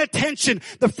are in a tension,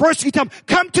 the first thing you tell them,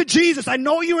 come to Jesus. I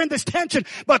know you're in this tension,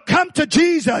 but come to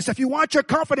Jesus. If you want your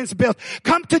confidence built,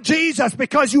 come to Jesus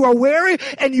because you are weary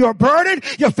and you are burdened.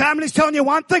 Your family's telling you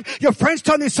one thing, your friends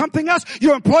telling you something else,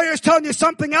 your employer is telling you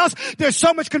something else. There's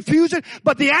so much confusion,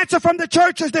 but the answer from the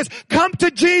church is this, come to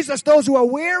Jesus, those who are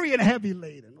weary and heavy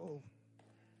laden.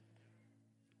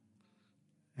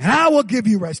 And I will give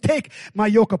you rest. Take my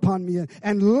yoke upon me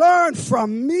and learn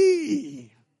from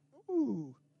me.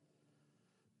 Ooh.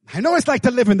 I know what it's like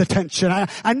to live in the tension.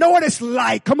 I know what it's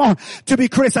like, come on, to be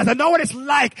criticized. I know what it's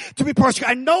like to be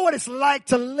persecuted. I know what it's like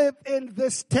to live in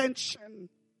this tension.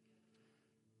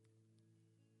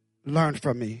 Learn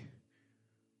from me.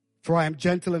 For I am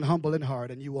gentle and humble in heart,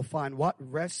 and you will find what?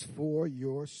 Rest for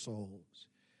your souls.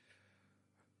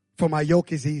 For my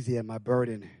yoke is easy and my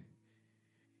burden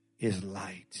is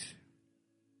light.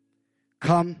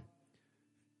 Come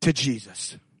to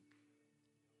Jesus.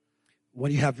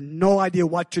 When you have no idea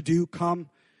what to do, come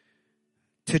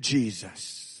to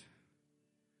Jesus.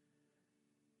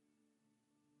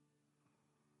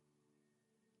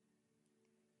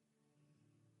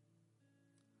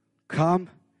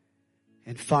 Come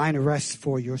and find rest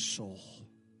for your soul.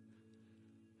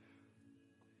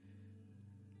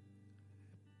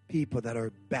 People that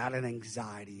are battling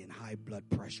anxiety and high blood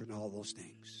pressure and all those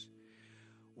things.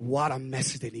 what a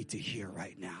message they need to hear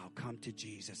right now. Come to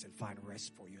Jesus and find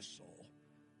rest for your soul.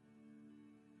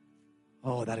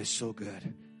 Oh, that is so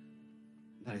good.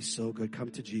 That is so good. Come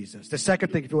to Jesus. The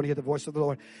second thing, if you want to hear the voice of the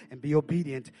Lord and be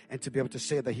obedient and to be able to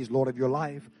say that He's Lord of your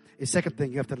life, the second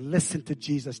thing, you have to listen to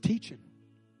Jesus' teaching.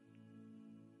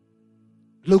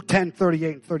 Luke 10,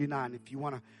 38 and 39. If you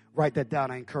want to write that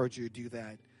down, I encourage you to do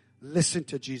that. Listen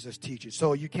to Jesus' teaching.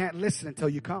 So you can't listen until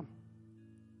you come.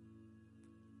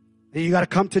 Then you got to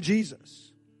come to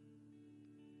Jesus.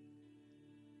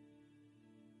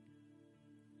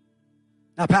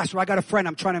 Now, Pastor, I got a friend.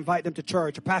 I'm trying to invite them to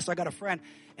church. Or, Pastor, I got a friend,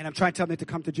 and I'm trying to tell them to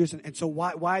come to Jesus. And so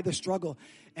why the struggle?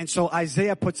 And so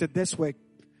Isaiah puts it this way.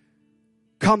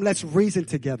 Come, let's reason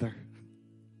together.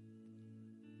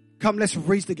 Come, let's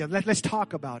reason together. Let's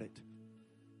talk about it.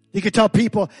 You can tell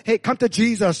people, hey, come to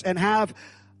Jesus and have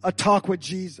a talk with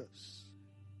Jesus.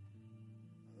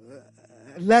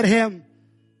 Let Him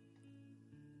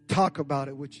talk about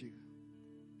it with you.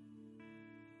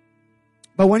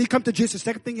 But when you come to Jesus, the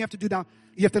second thing you have to do now,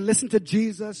 you have to listen to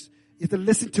Jesus. You have to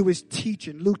listen to His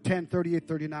teaching. Luke 10, 38,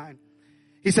 39.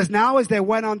 He says, now as they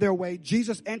went on their way,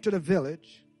 Jesus entered a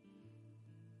village,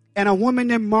 and a woman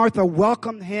named Martha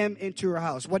welcomed Him into her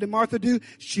house. What did Martha do?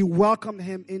 She welcomed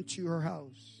Him into her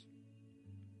house.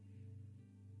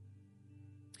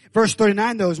 Verse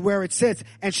 39, though, is where it says,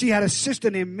 and she had a sister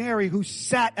named Mary who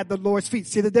sat at the Lord's feet.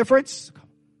 See the difference?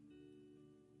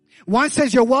 One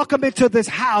says, you're welcome into this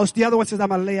house. The other one says, I'm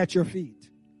going to lay at your feet.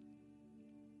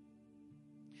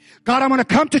 God, I'm going to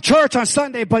come to church on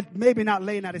Sunday, but maybe not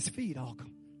laying at His feet. Oh, come.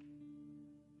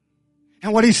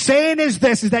 And what He's saying is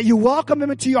this, is that you welcome Him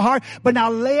into your heart, but now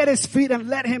lay at His feet and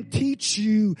let Him teach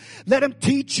you. Let Him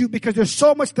teach you, because there's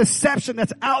so much deception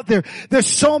that's out there. There's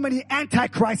so many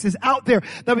antichrists out there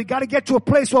that we got to get to a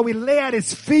place where we lay at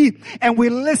His feet and we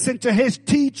listen to His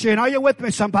teaching. Are you with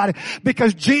me, somebody?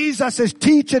 Because Jesus'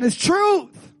 teaching is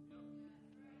truth.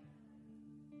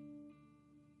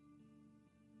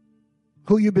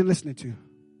 Who you been listening to?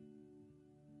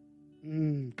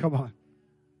 Come on.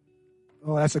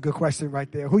 Oh, that's a good question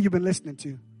right there. Who you been listening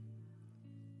to?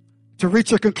 To reach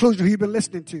your conclusion, who you been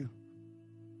listening to?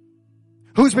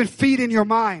 Who's been feeding your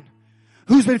mind?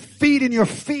 Who's been feeding your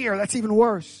fear? That's even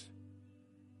worse.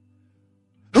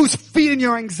 Who's feeding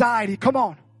your anxiety? Come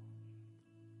on.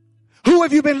 Who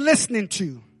have you been listening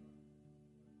to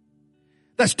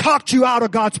that's talked you out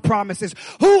of God's promises?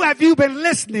 Who have you been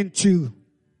listening to?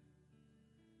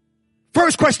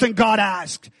 First question God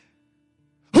asked.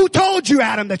 Who told you,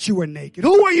 Adam, that you were naked?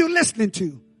 Who were you listening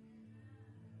to?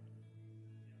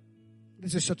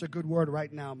 This is such a good word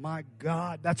right now. My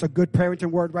God, that's a good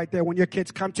parenting word right there. When your kids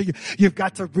come to you, you've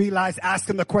got to realize, ask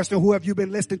them the question, who have you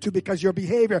been listening to? Because your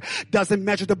behavior doesn't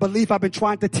measure the belief I've been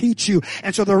trying to teach you.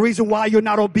 And so the reason why you're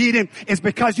not obedient is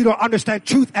because you don't understand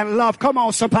truth and love. Come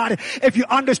on, somebody. If you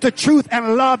understood truth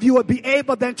and love, you would be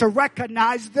able then to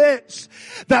recognize this.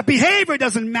 That behavior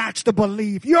doesn't match the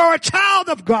belief. You're a child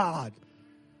of God.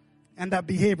 And that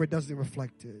behavior doesn't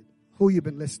reflect it. Who you've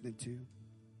been listening to.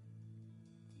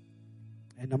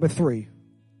 And number 3,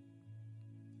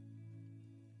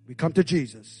 we come to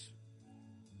Jesus.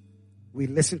 We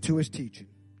listen to His teaching.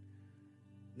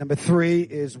 Number 3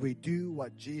 is we do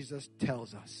what Jesus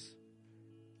tells us.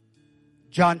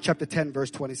 John chapter 10,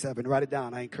 verse 27. Write it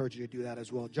down. I encourage you to do that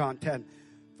as well. John 10,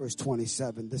 verse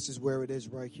 27. This is where it is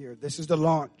right here. This is the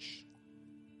launch.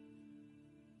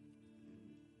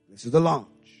 This is the launch.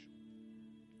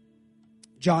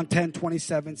 John 10,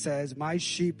 27 says, my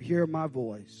sheep hear my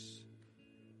voice.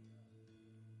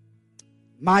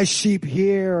 My sheep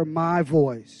hear my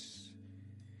voice,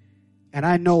 and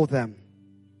I know them,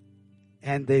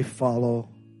 and they follow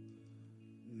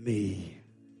me.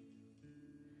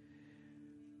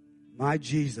 My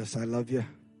Jesus, I love you.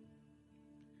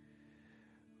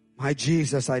 My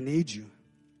Jesus, I need you.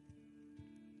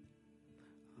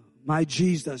 My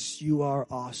Jesus, you are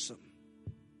awesome.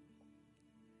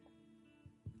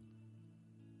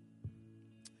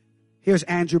 Here's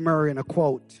Andrew Murray in a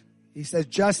quote. He says,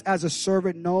 just as a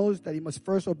servant knows that he must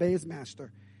first obey his master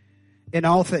in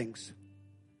all things,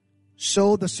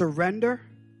 so the surrender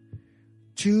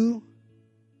to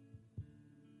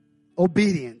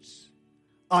obedience,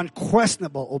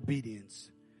 unquestionable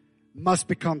obedience, must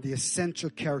become the essential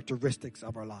characteristics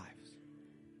of our lives.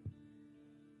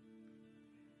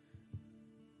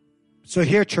 So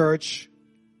here, church,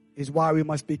 is why we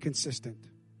must be consistent.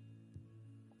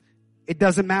 It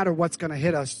doesn't matter what's going to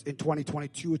hit us in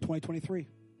 2022 or 2023.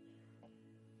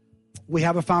 We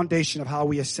have a foundation of how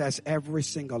we assess every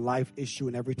single life issue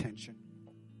and every tension.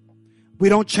 We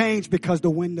don't change because the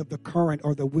wind of the current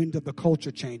or the wind of the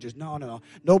culture changes. No.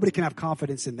 Nobody can have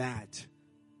confidence in that.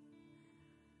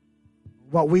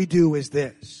 what we do is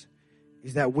this,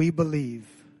 is that we believe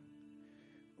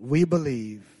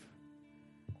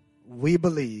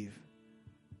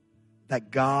that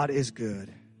God is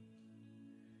good.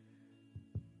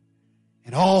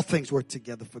 And all things work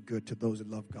together for good to those that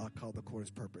love God, called according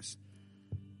to His purpose.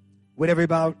 With every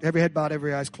head bowed,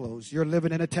 every eyes closed. You're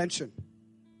living in a tension.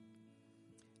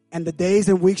 And the days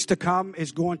and weeks to come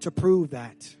is going to prove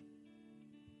that.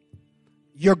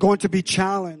 You're going to be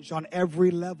challenged on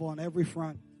every level, on every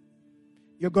front.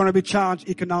 You're going to be challenged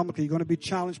economically. You're going to be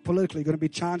challenged politically. You're going to be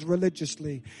challenged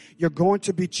religiously. You're going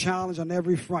to be challenged on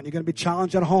every front. You're going to be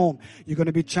challenged at home. You're going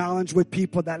to be challenged with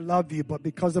people that love you. But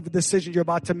because of the decision you're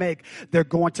about to make, they're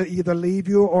going to either leave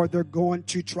you or they're going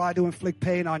to try to inflict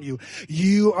pain on you.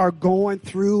 You are going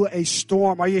through a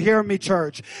storm. Are you hearing me,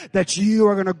 church? That you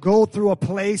are going to go through a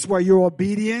place where your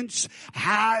obedience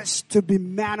has to be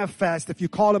manifest. If you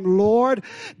call Him Lord,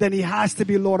 then He has to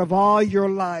be Lord of all your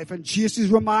life. And Jesus is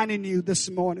reminding you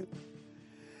this morning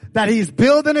that He's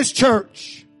building His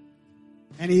church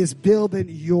and He is building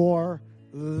your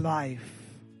life.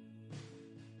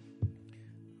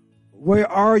 Where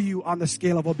are you on the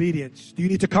scale of obedience? Do you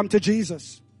need to come to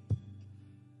Jesus?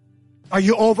 Are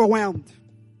you overwhelmed?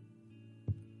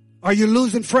 Are you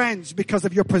losing friends because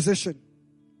of your position?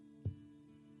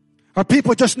 Are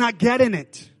people just not getting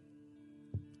it?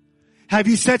 Have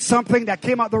you said something that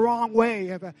came out the wrong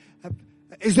way?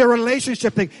 Is there a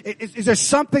relationship thing? Is there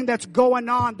something that's going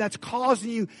on that's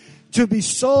causing you to be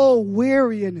so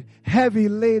weary and heavy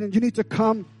laden? You need to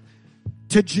come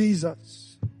to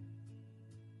Jesus.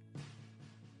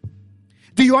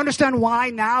 Do you understand why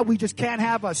now we just can't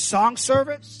have a song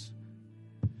service?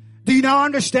 Do you now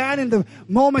understand in the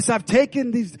moments I've taken,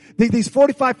 these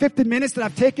 45, 50 minutes that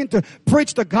I've taken to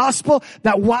preach the gospel,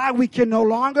 that why we can no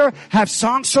longer have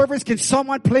song service? Can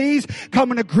someone please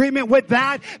come in agreement with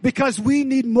that? Because we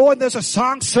need more than a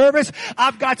song service.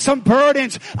 I've got some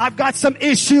burdens. I've got some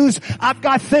issues. I've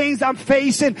got things I'm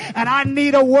facing, and I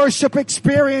need a worship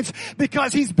experience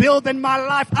because He's building my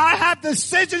life. I have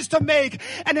decisions to make,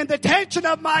 and in the tension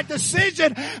of my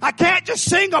decision, I can't just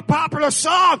sing a popular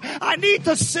song. I need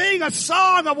to sing a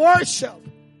song of worship.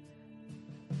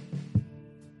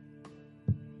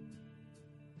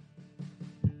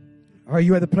 Are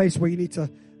you at the place where you need to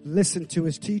listen to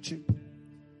His teaching?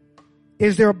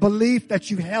 Is there a belief that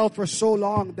you've held for so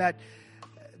long that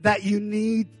you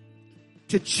need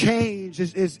to change?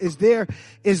 Is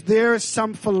there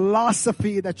some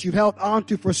philosophy that you've held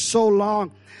onto for so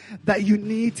long that you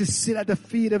need to sit at the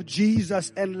feet of Jesus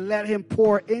and let Him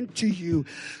pour into you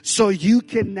so you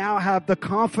can now have the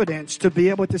confidence to be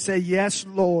able to say, yes,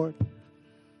 Lord?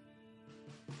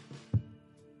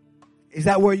 Is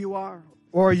that where you are?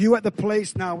 Or are you at the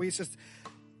place now where He says,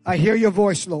 I hear your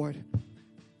voice, Lord.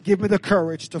 Give me the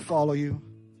courage to follow you,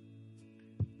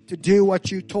 to do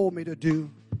what you told me to do,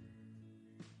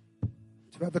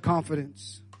 to have the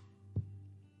confidence.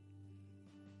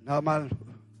 Now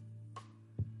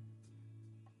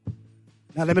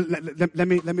let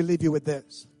me leave you with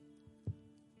this.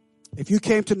 If you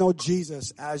came to know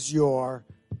Jesus as your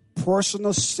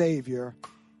personal Savior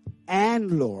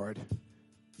and Lord,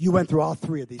 you went through all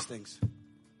three of these things.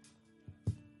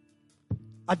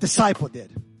 A disciple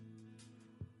did.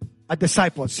 A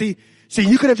disciple. See,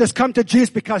 you could have just come to Jesus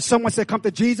because someone said come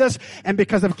to Jesus, and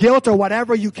because of guilt or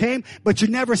whatever you came, but you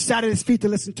never sat at His feet to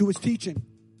listen to His teaching.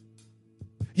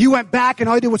 You went back and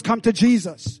all you did was come to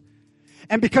Jesus.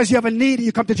 And because you have a need,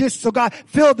 you come to Jesus. So God,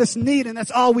 fill this need. And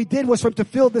that's all we did was for Him to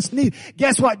fill this need.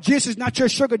 Guess what? Jesus is not your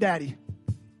sugar daddy.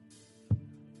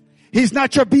 He's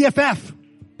not your BFF.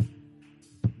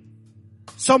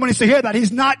 Someone needs to hear that.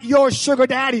 He's not your sugar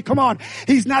daddy. Come on.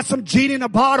 He's not some genie in a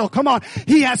bottle. Come on.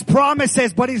 He has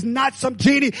promises, but He's not some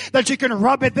genie that you can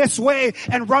rub it this way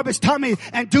and rub His tummy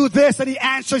and do this and He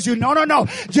answers you. No.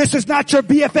 Jesus is not your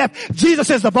BFF. Jesus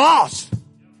is the boss.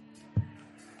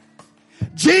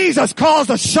 Jesus calls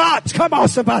the shots. Come on,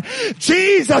 somebody.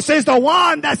 Jesus is the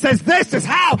one that says this is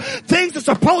how things are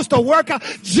supposed to work out.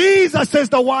 Jesus is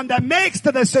the one that makes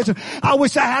the decision. I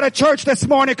wish I had a church this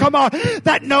morning, come on,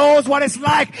 that knows what it's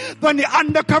like when the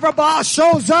undercover boss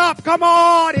shows up. Come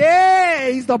on. Yeah,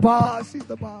 He's the boss. He's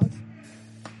the boss.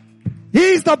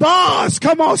 He's the boss.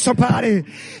 Come on, somebody.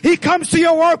 He comes to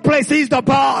your workplace. He's the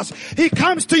boss. He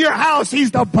comes to your house.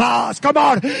 He's the boss. Come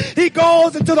on. He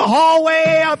goes into the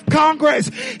hallway of Congress.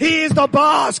 He is the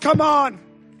boss. Come on.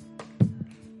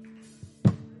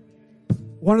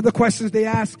 One of the questions they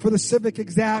ask for the civic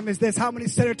exam is this: how many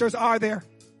senators are there?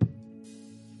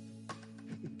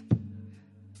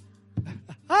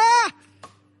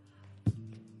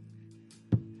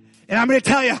 And I'm going to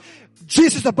tell you,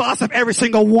 Jesus is the boss of every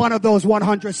single one of those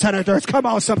 100 senators. Come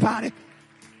on, somebody.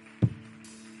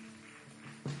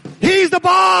 He's the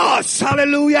boss.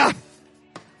 Hallelujah.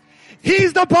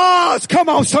 He's the boss. Come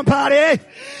on, somebody.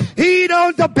 He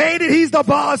don't debate it. He's the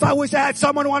boss. I wish I had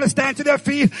someone want to stand to their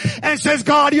feet and says,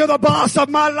 God, you're the boss of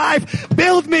my life.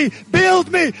 Build me,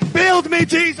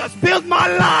 Jesus. Build my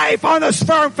life on this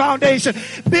firm foundation.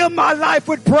 Build my life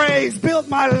with praise. Build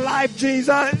my life,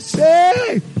 Jesus.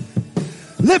 Hey.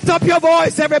 Lift up your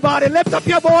voice, everybody. Lift up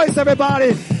your voice,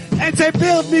 everybody. And say,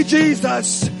 build me,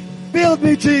 Jesus. Build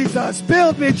me, Jesus.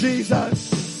 Build me,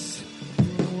 Jesus.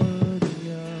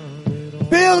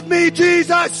 Build me,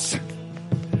 Jesus.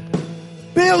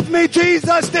 Build me,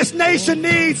 Jesus. This nation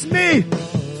needs me.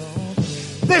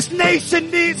 This nation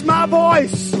needs my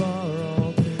voice.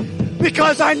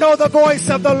 Because I know the voice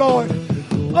of the Lord.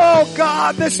 Oh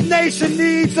God, this nation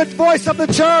needs the voice of the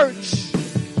church.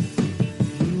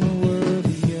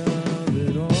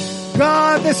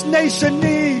 God, this nation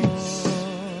needs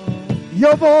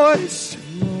your voice.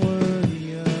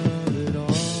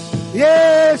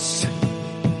 Yes.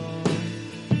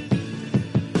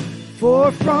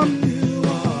 For from you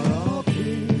are all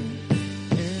things,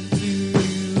 and to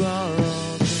you are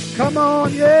all things. Come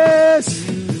on, yes.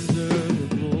 You deserve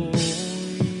the glory.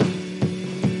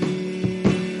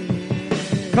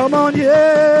 Come on,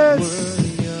 yes.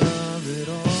 Worthy of it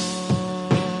all.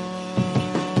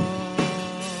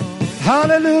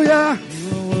 Hallelujah. You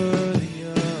are worthy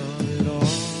of it all.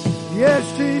 Yes,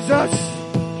 Jesus.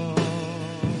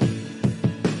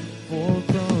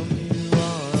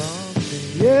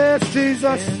 Yes,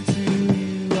 Jesus. And to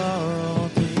you are all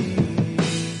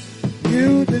things.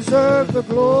 You deserve the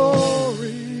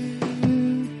glory.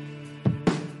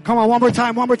 Come on, one more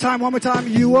time.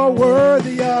 You are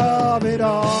worthy of it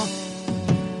all.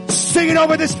 Sing it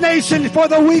over this nation for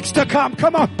the weeks to come.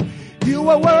 Come on. You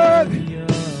are worthy.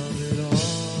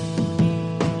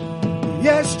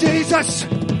 Yes, Jesus.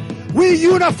 We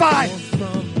unify.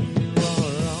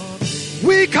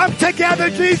 We come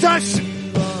together, Jesus.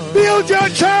 Build your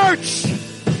church.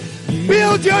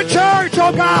 Build your church,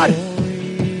 oh God.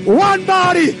 One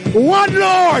body, one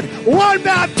Lord, one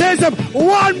baptism,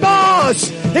 one boss.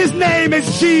 His name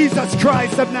is Jesus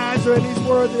Christ of Nazareth. He's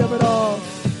worthy of it all.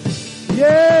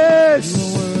 Yes.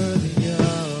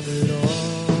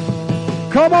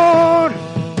 Come on.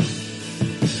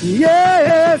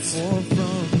 Yes.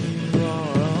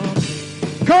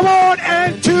 Come on,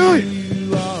 and to.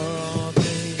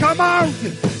 Come on.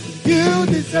 You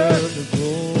deserve the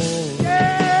glory.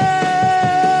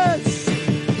 Yes.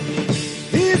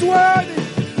 He's worthy.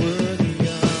 Worthy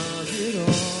of it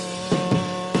all.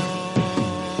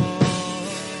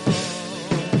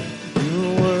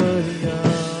 You're worthy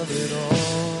of it all.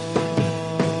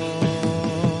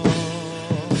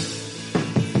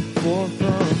 For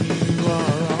from you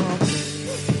are all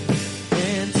things,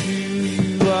 and to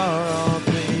you are all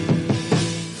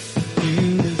things. You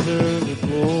deserve the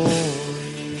glory.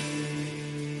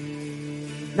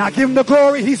 Now give him the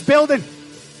glory. He's building.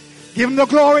 Give him the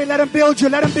glory. Let him build you.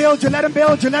 Let him build you. Let him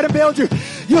build you. Let him build you.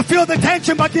 You feel the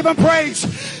tension, but give him praise.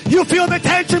 You feel the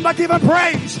tension, but give him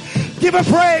praise. Give him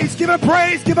praise. Give him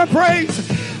praise. Give him praise.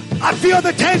 I feel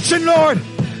the tension, Lord.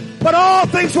 But all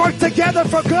things work together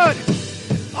for good.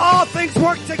 All things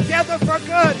work together for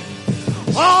good.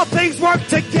 All things work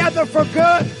together for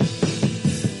good.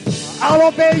 I'll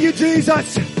obey you,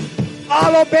 Jesus.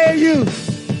 I'll obey you.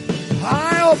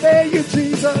 I obey you,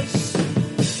 Jesus.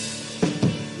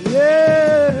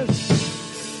 Yes.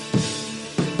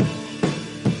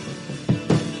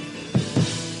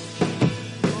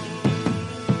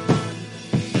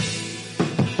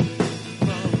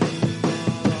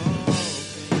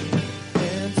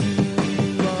 And to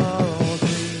you are all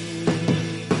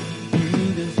things. You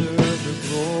deserve the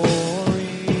glory.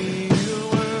 You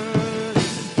are worthy.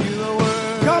 You are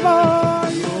worthy. Come on.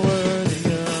 You're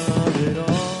worthy of it all.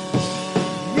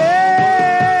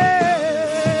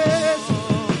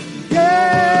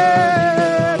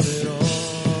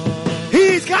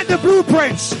 The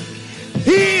blueprints.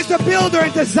 He's the builder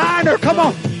and designer. Come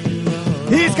on.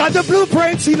 He's got the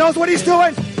blueprints. He knows what he's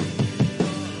doing.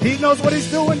 He knows what he's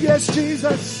doing. Yes,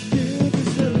 Jesus. You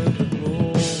deserve the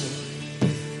glory.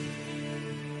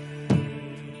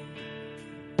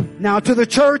 Now to the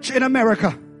church in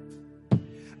America.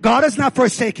 God has not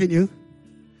forsaken you.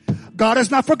 God has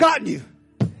not forgotten you.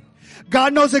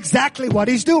 God knows exactly what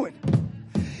he's doing.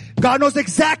 God knows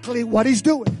exactly what he's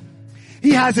doing.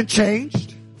 He hasn't changed.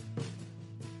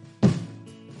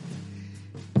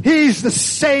 He's the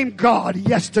same God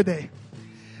yesterday,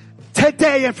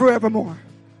 today, and forevermore.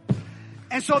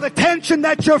 And so the tension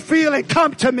that you're feeling,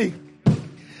 come to me.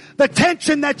 The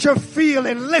tension that you're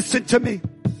feeling, listen to me.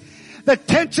 The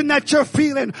tension that you're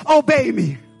feeling, obey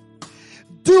me.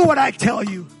 Do what I tell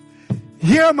you.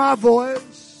 Hear my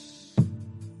voice.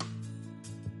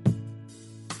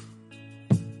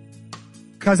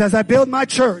 Because as I build my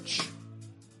church,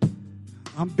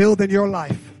 I'm building your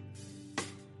life.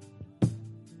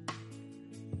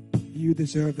 You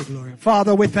deserve the glory.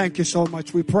 Father, we thank you so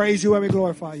much. We praise you and we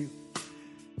glorify you.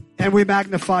 And we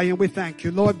magnify you and we thank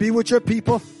you. Lord, be with your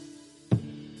people.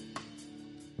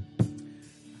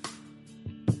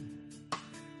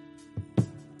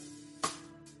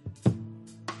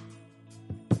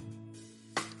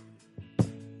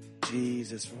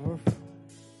 Jesus.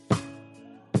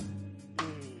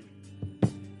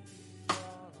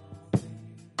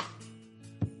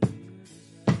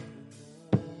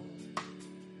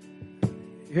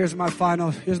 Here's my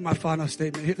final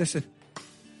statement. Here, listen.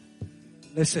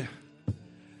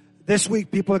 This week,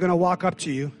 people are going to walk up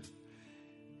to you.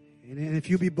 And if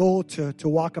you be bold to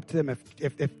walk up to them,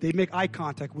 if they make eye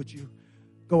contact with you,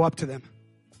 go up to them.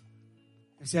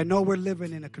 And say, I know we're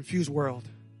living in a confused world.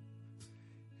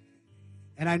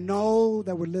 And I know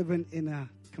that we're living in a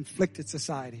conflicted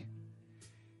society.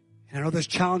 And I know there's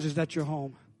challenges at your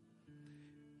home.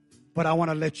 But I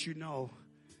want to let you know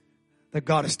that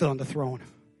God is still on the throne.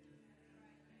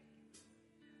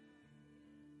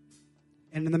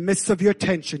 And in the midst of your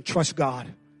tension, trust God.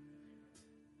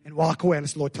 And walk away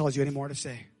unless the Lord tells you any more to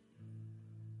say.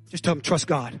 Just tell him, trust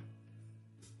God.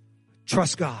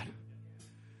 Trust God.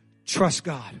 Trust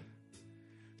God.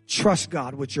 Trust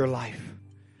God with your life.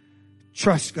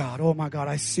 Trust God. Oh my God,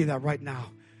 I see that right now.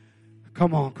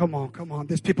 Come on.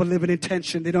 There's people living in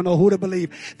tension. They don't know who to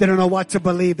believe. They don't know what to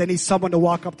believe. They need someone to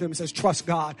walk up to them and says, trust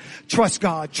God. Trust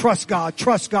God. Trust God.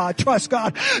 Trust God. Trust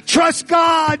God. Trust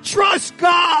God. Trust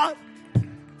God.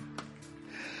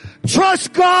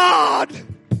 Trust God.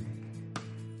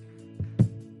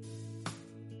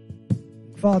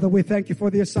 Father, we thank you for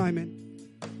the assignment.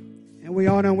 And we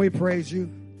honor and we praise you.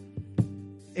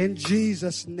 In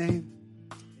Jesus' name,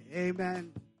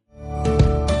 amen.